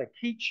maybe kind of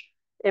kitsch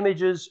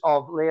images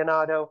of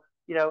Leonardo.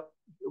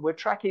 We're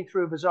tracking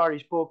through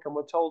Vasari's book, and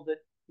we're told that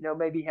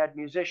maybe he had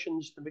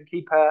musicians to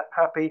keep her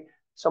happy.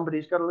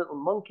 Somebody's got a little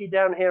monkey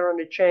down here on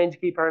a chain to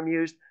keep her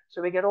amused.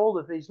 So we get all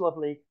of these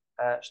lovely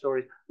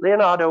stories.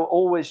 Leonardo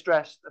always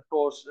dressed, of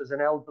course, as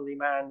an elderly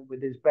man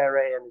with his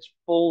beret and his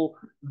full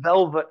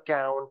velvet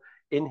gown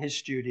in his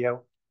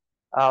studio.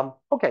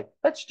 Okay,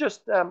 let's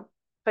just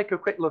take a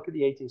quick look at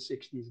the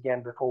 1860s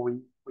again before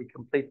we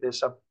complete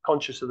this. I'm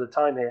conscious of the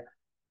time here.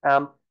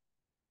 In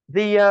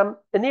the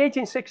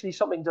 1860s,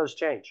 something does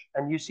change,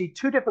 and you see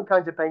two different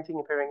kinds of painting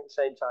appearing at the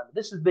same time.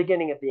 This is the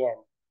beginning of the end.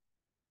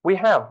 We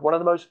have one of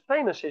the most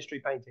famous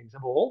history paintings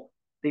of all,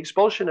 The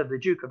Expulsion of the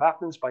Duke of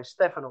Athens by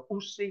Stefano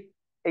Ussi,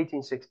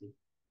 1860.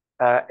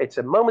 It's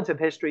a moment of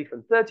history from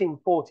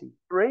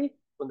 1343,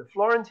 when the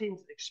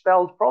Florentines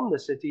expelled from the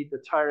city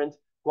the tyrant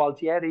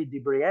Gualtieri di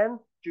Brienne,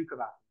 Duke of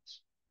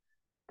Athens.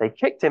 They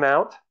kicked him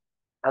out,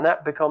 and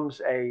that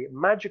becomes a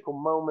magical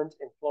moment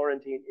in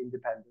Florentine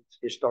independence,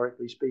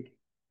 historically speaking.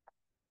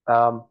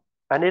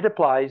 And it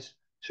applies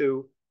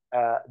to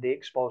the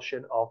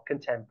expulsion of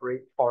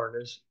contemporary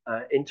foreigners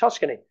in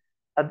Tuscany.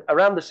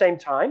 Around the same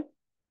time,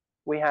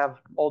 we have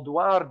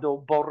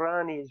Odoardo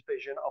Borrani's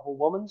vision of a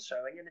woman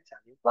sewing an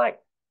Italian flag.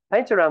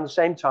 Painted around the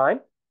same time.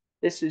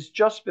 This is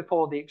just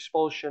before the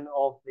expulsion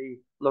of the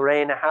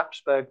Lorena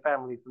Habsburg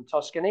family from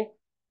Tuscany.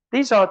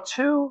 These are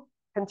two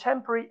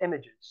contemporary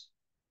images,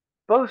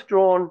 both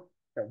drawn,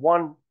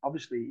 one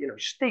obviously,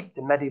 steeped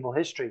in medieval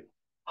history,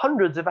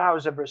 hundreds of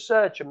hours of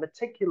research and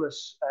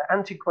meticulous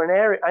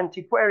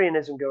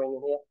antiquarianism going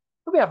in here.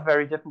 But we have a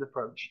very different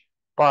approach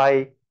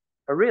by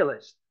a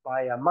realist,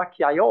 by a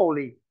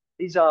Macchiaioli.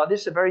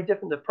 This is a very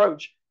different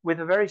approach with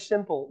a very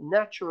simple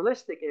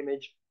naturalistic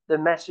image. The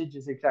message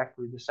is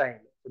exactly the same.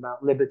 It's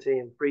about liberty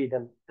and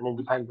freedom and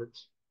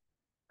independence.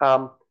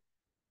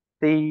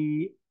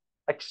 The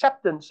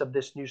acceptance of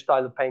this new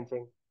style of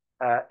painting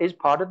is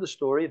part of the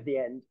story of the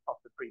end of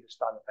the previous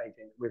style of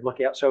painting we're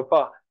looking at so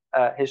far,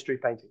 history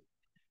painting.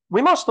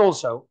 We must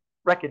also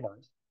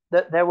recognize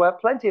that there were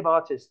plenty of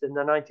artists in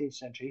the 19th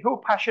century who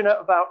were passionate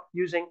about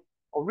using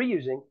or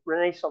reusing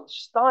Renaissance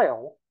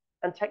style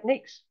and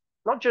techniques,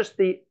 not just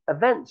the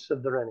events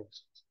of the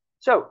Renaissance.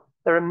 So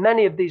there are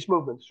many of these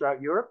movements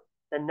throughout Europe.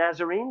 The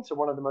Nazarenes are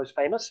one of the most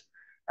famous,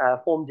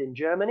 formed in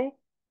Germany,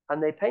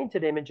 and they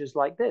painted images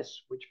like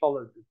this, which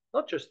followed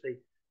not just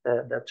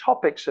the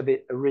topics of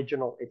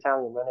original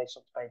Italian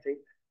Renaissance painting,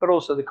 but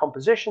also the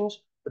compositions,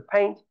 the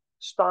paint,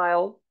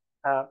 style,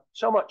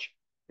 so much.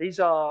 These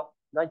are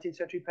 19th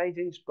century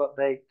paintings, but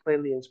they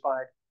clearly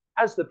inspired,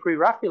 as the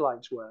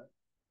pre-Raphaelites were,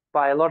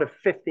 by a lot of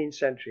 15th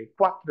century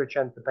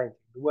Quattrocento painting.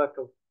 The work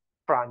of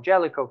Fra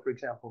Angelico, for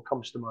example,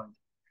 comes to mind.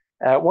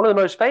 One of the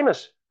most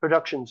famous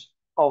productions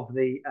of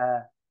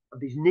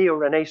these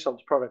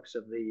neo-Renaissance products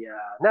of the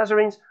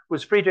Nazarenes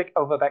was Friedrich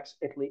Overbeck's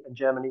Italy and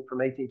Germany from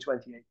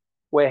 1828,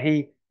 where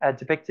he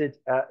depicted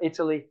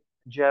Italy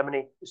and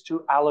Germany as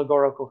two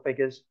allegorical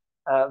figures.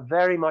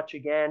 Very much,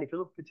 again, if you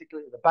look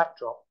particularly at the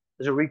backdrop,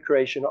 there's a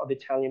recreation of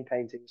Italian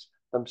paintings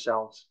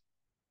themselves.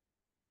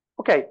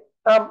 Okay,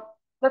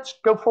 let's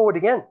go forward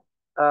again.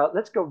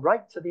 Let's go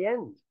right to the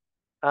end.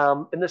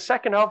 In the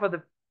second half of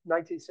the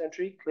 19th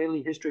century,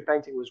 clearly history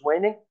painting was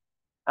waning.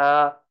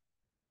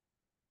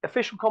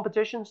 Official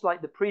competitions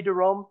like the Prix de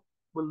Rome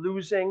were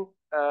losing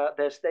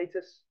their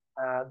status.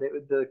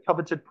 The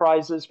coveted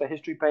prizes for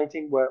history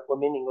painting were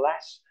meaning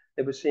less.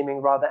 They were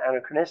seeming rather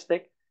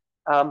anachronistic.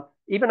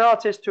 Even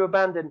artists who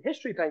abandoned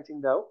history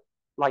painting, though,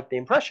 like the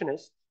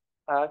Impressionists,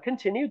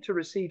 continued to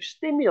receive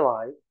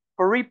stimuli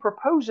for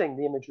reproposing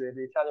the imagery of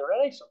the Italian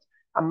Renaissance.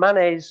 And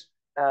Manet's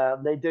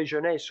Les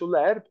Déjeuners sous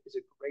l'herbe is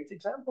a great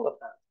example of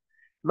that.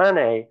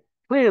 Manet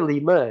clearly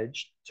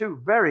merged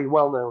two very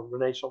well-known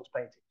Renaissance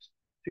paintings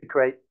to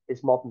create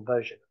his modern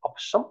version of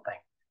something.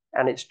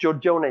 And it's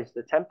Giorgione's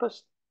The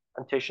Tempest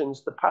and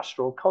Titian's The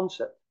Pastoral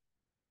Concert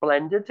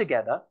blended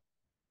together.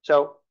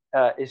 So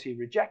is he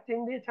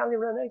rejecting the Italian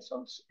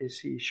Renaissance? Is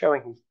he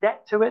showing his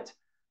debt to it?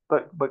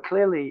 But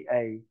clearly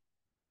a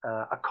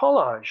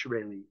collage,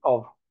 really,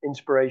 of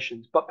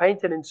inspirations, but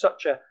painted in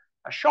such a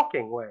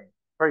shocking way,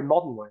 very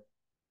modern way.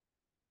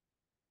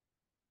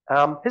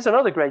 Here's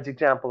another great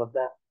example of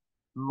that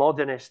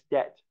modernist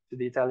debt to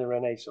the Italian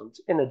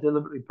Renaissance in a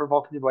deliberately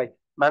provocative way.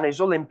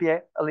 Manet's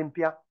Olympia,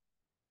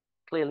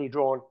 clearly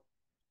drawn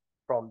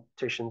from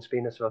Titian's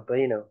Venus of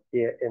Urbino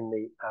here in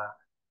the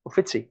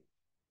Uffizi.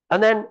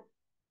 And then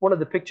one of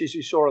the pictures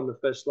you saw on the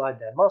first slide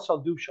there,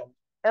 Marcel Duchamp's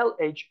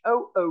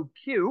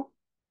L-H-O-O-Q,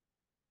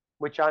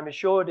 which I'm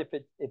assured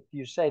if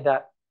you say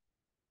that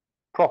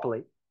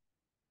properly,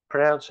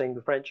 pronouncing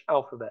the French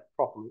alphabet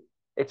properly,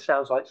 it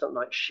sounds like something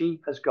like she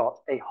has got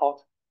a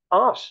hot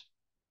arse.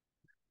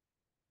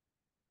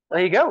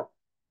 There you go.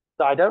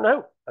 I don't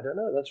know.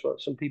 That's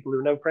what some people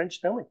who know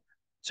French tell me.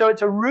 So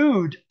it's a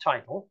rude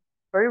title,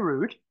 very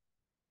rude.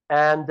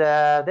 And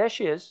there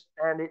she is.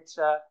 And it's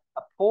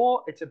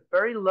it's a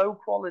very low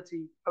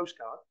quality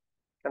postcard,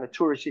 kind of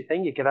touristy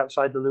thing you get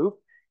outside the Louvre.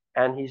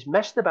 And he's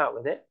messed about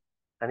with it.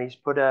 And he's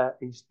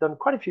done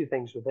quite a few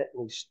things with it.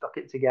 And he's stuck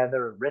it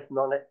together and written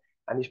on it.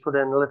 And he's put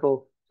in a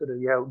little sort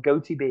of,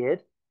 goatee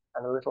beard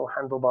and a little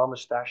handlebar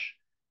mustache,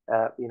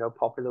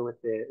 popular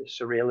with the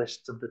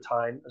surrealists of the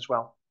time as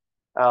well.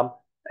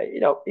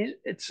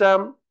 It's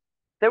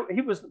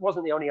he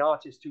wasn't the only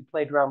artist who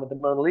played around with the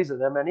Mona Lisa.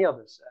 There are many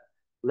others,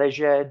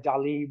 Leger,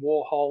 Dali,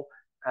 Warhol,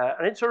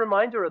 and it's a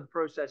reminder of the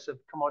process of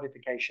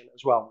commodification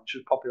as well, which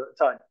was popular at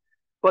the time.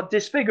 But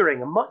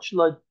disfiguring a much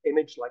loved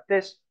image like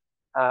this,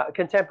 a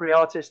contemporary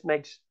artist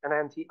makes an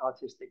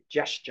anti-artistic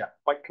gesture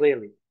quite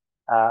clearly.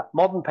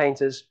 Modern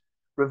painters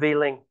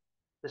revealing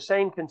the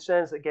same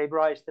concerns that gave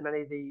rise to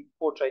many of the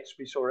portraits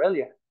we saw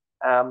earlier.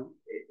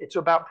 It's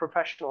about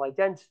professional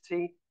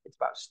identity, it's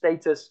about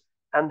status,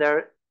 and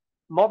their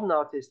modern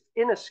artists'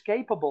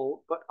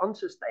 inescapable but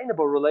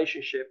unsustainable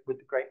relationship with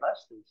the great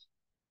masters.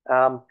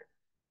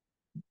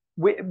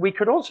 We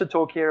could also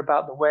talk here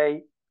about the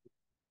way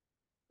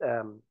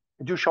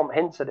Duchamp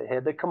hints at it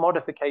here, the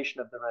commodification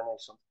of the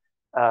Renaissance.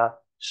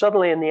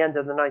 Suddenly, in the end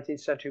of the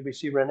 19th century, we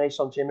see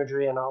Renaissance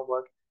imagery and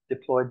artwork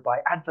deployed by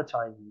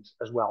advertisers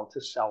as well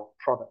to sell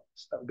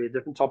products. That would be a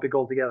different topic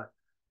altogether.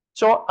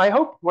 So I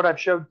hope what I've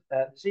showed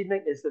this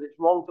evening is that it's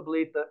wrong to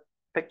believe that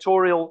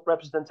pictorial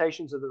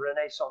representations of the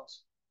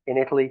Renaissance in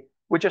Italy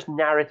were just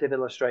narrative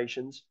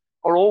illustrations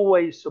or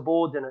always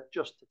subordinate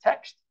just to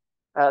text.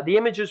 The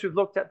images we've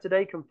looked at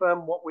today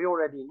confirm what we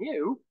already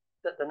knew,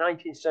 that the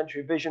 19th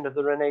century vision of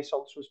the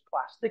Renaissance was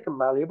plastic and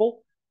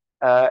malleable.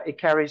 It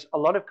carries a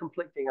lot of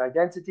conflicting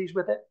identities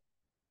with it,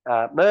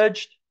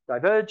 merged,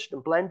 diverged,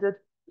 and blended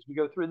as we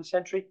go through the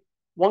century.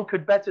 One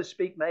could better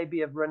speak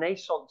maybe of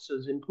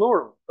renaissances in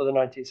plural for the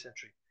 19th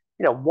century.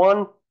 You know,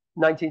 one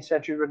 19th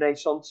century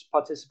Renaissance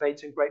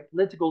participates in great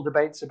political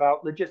debates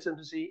about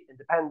legitimacy,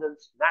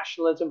 independence,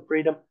 nationalism,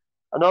 freedom.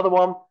 Another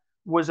one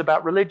was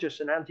about religious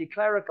and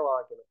anti-clerical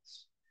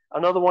arguments.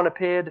 Another one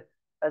appeared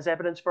as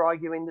evidence for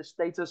arguing the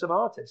status of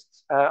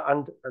artists.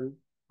 And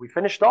we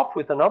finished off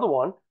with another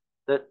one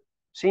that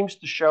seems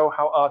to show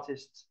how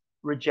artists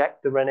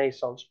reject the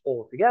Renaissance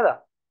altogether,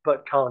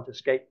 but can't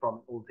escape from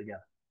it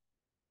altogether.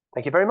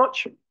 Thank you very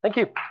much. Thank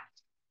you.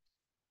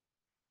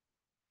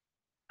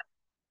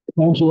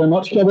 Thank you very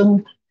much,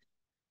 Kevin.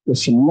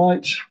 There's some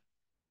light.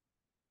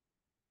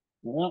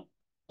 Yeah.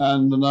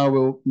 And now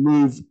we'll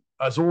move,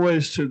 as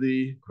always, to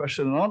the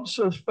question and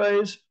answer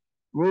phase.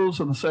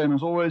 Rules are the same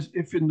as always.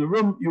 If in the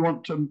room you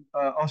want to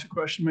ask a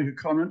question, make a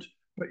comment,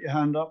 put your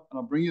hand up, and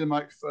I'll bring you the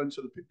microphone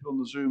so the people on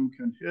the Zoom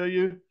can hear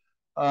you.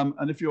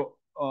 And if you're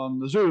on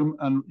the Zoom,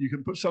 and you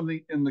can put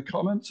something in the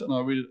comments, and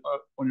I'll read it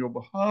out on your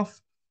behalf.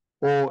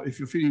 Or if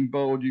you're feeling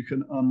bold, you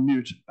can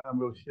unmute, and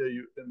we'll hear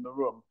you in the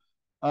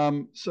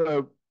room.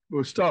 So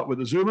we'll start with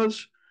the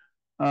Zoomers.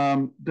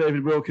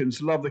 David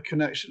Wilkins, love the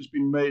connections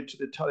being made to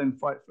the Italian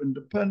fight for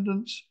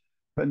independence.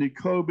 Penny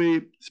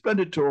Kobe,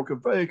 splendid talk, a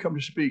very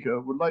accomplished speaker.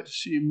 Would like to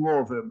see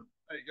more of him.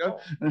 There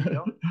you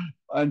go.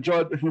 I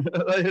enjoyed,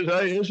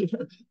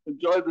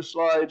 enjoyed the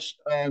slides.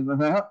 And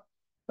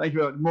thank you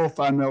very much. More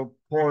fan mail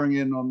pouring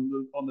in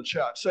on the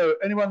chat. So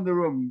anyone in the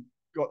room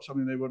got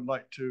something they would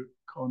like to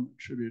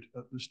contribute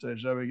at this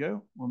stage? There we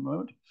go. One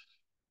moment.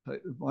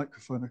 Take the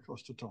microphone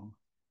across to Tom.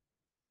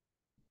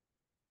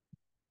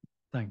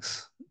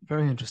 Thanks.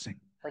 Very interesting.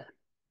 Thank you.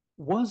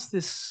 Was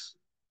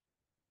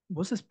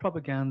this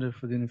propaganda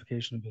for the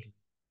unification of Italy?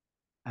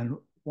 And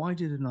why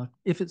did it not,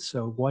 if it's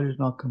so, why did it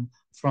not come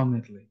from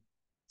Italy?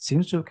 It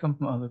seems to have come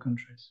from other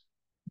countries.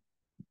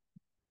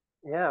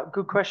 Yeah,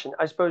 good question.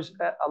 I suppose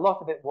a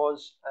lot of it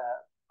was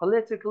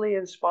politically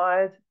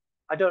inspired.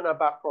 I don't know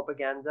about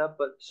propaganda,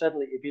 but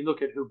certainly if you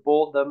look at who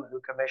bought them, who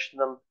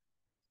commissioned them,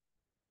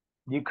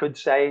 you could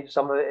say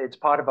some of it's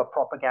part of a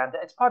propaganda.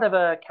 It's part of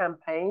a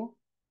campaign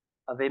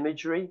of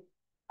imagery,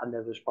 and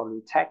there was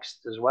probably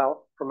text as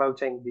well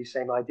promoting these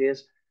same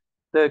ideas.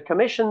 The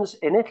commissions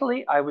in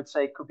Italy, I would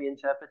say, could be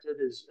interpreted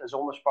as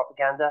almost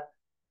propaganda.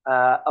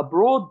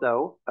 Abroad,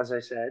 though, as I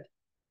said,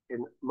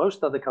 in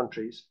most other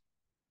countries,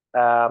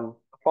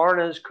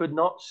 foreigners could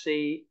not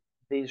see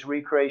these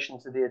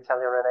recreations of the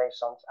Italian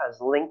Renaissance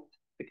as linked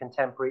to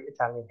contemporary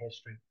Italian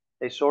history.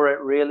 They saw it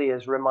really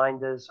as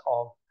reminders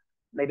of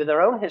maybe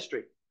their own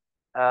history.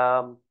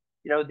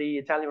 You know, the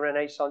Italian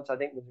Renaissance, I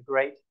think, was a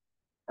great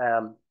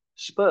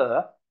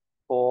spur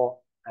for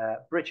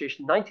British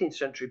 19th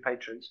century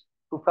patrons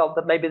who felt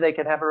that maybe they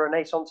could have a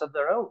Renaissance of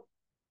their own,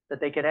 that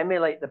they could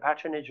emulate the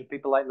patronage of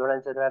people like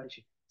Lorenzo de'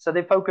 Medici. So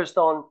they focused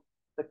on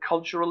the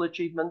cultural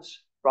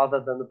achievements rather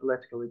than the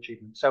political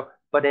achievements. So,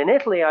 but in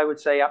Italy, I would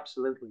say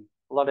absolutely.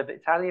 A lot of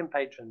Italian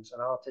patrons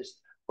and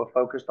artists were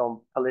focused on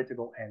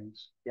political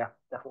ends. Yeah,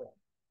 definitely.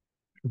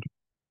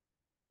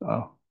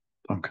 Oh,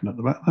 Duncan at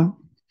the back then.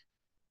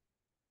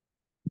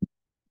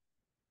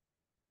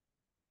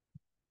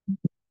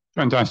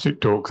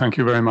 Fantastic talk. Thank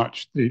you very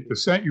much. You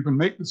can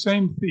make the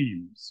same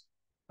themes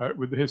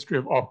with the history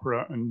of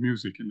opera and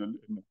music in the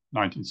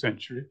 19th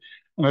century.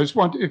 And I just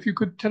wonder if you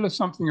could tell us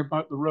something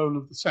about the role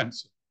of the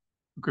censor,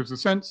 because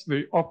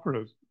the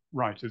opera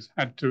writers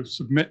had to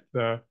submit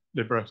their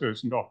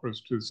librettos and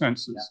operas to the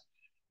censors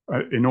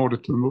in order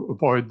to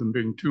avoid them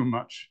being too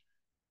much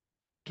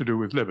to do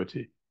with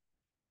liberty.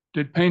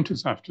 Did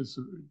painters have to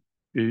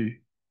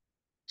be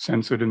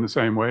censored in the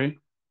same way?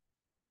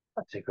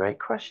 That's a great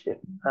question.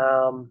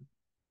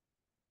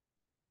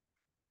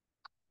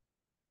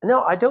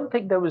 No, I don't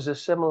think there was a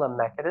similar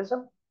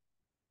mechanism,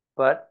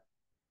 But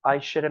I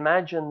should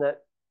imagine that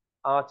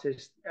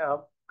artists,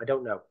 I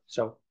don't know.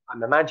 So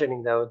I'm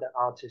imagining, though, that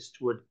artists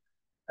would,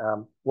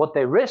 what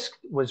they risked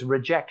was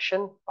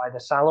rejection by the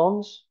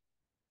salons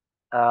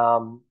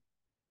and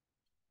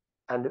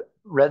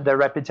their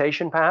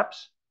reputation,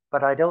 perhaps.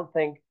 But I don't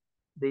think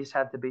these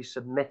had to be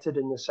submitted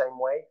in the same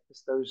way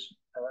as those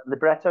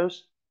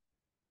librettos,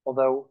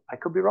 although I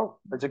could be wrong.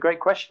 It's a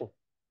great question.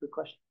 Good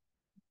question.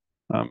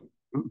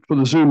 For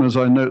the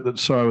Zoomers, I note that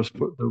Sarah's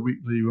put the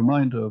weekly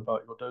reminder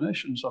about your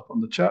donations up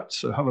on the chat,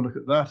 so have a look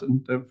at that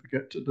and don't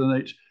forget to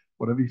donate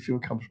whatever you feel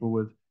comfortable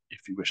with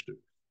if you wish to.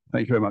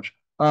 Thank you very much.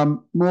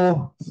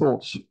 More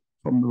thoughts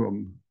from the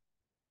room,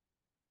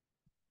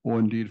 or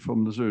indeed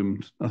from the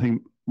Zoom.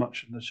 Nothing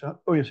much in the chat.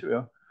 Oh yes, here we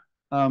are.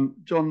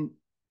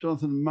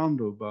 Jonathan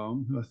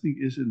Mandelbaum, who I think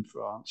is in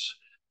France,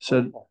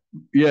 said,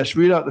 yes,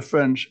 read out the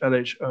French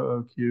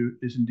LHOOQ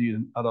is indeed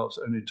an adults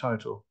only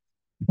title.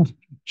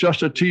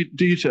 Just a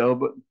detail,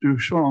 but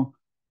Duchamp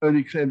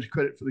only claims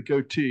credit for the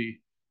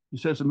goatee. He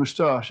says the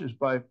moustache is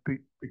by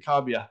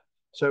Picabia,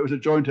 so it was a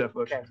joint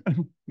effort. Okay.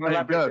 There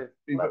you go.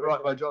 Being put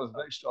right by Jonathan.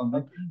 Thanks,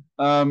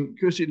 Jonathan.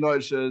 Christine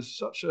Lloyd says,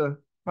 such a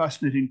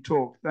fascinating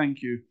talk.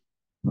 Thank you.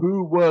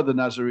 Who were the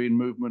Nazarene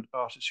movement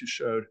artists you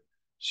showed?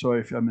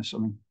 Sorry if I missed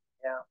something.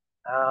 Yeah.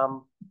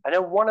 I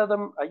know one of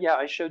them, yeah,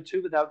 I showed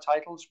two without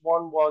titles.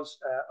 One was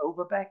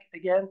Overbeck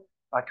again.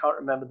 I can't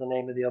remember the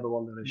name of the other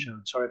one that I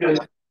showed. Sorry about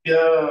that.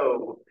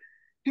 Yo,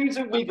 who's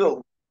a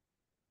wiggle?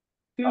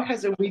 Who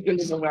has a wiggle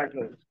in the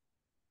wagon?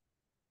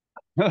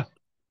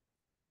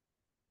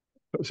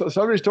 So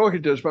somebody's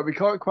talking to us, but we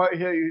can't quite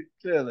hear you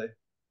clearly.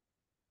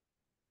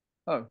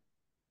 Oh,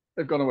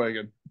 they've gone away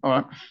again. All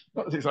right,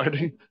 that's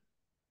exciting.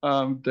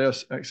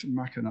 Deus ex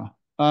machina.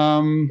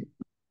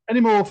 Any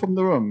more from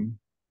the room?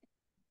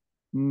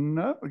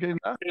 No, again.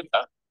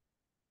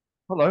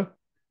 Hello.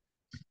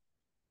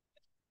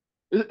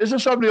 Is there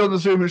somebody on the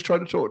Zoom who's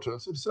trying to talk to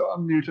us? If so,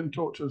 unmute and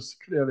talk to us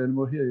clearly and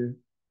we'll hear you.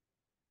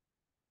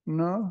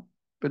 No?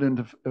 Bit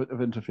of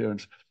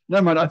interference.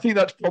 Never mind, I think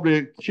that's probably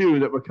a cue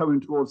that we're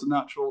coming towards the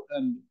natural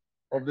end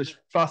of this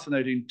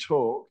fascinating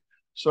talk.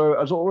 So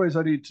as always,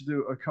 I need to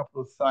do a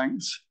couple of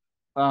thanks.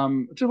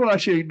 I just want to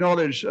actually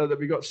acknowledge that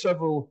we got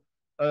several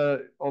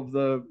of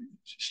the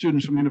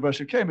students from the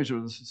University of Cambridge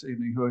with us this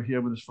evening who are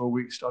here with us for a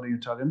week studying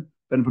Italian.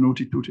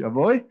 Benvenuti tutti a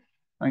voi.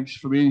 Thanks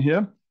for being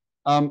here.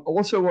 I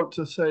also want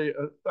to say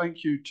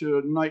thank you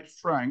to Knight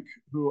Frank,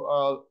 who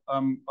are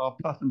our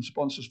platinum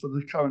sponsors for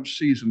the current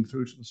season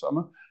through to the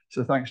summer.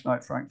 So thanks,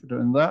 Knight Frank, for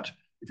doing that.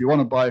 If you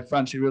want to buy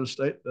fancy real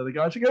estate, they're the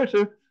guys to go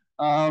to.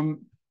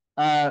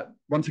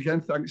 Once again,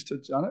 thanks to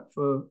Janet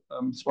for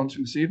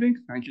sponsoring this evening.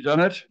 Thank you,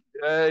 Janet.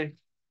 Yay.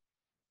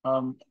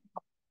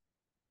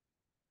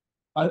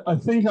 I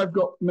think I've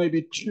got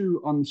maybe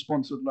 2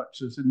 unsponsored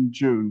lectures in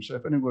June. So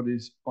if anybody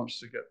wants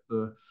to get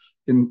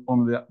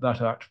on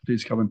that act,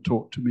 please come and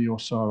talk to me or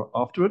Sarah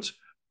afterwards.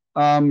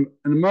 In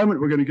a moment,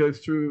 we're going to go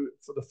through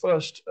for the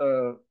first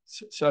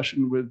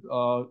session with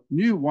our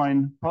new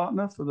wine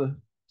partner for the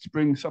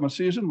spring-summer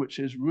season, which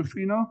is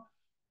Rufino.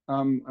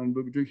 And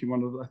we'll be drinking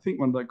one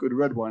of their good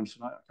red wines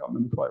tonight. I can't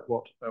remember quite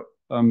what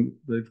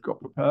they've got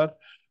prepared,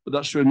 but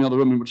that's true in the other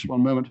room in just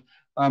one moment.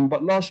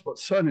 But last but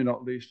certainly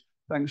not least,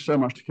 thanks so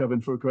much to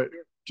Kevin for a great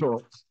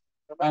talk.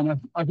 And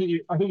I think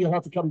you'll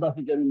have to come back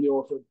again in the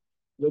autumn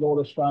with all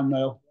this fan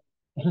mail.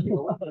 Thank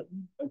you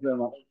very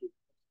much.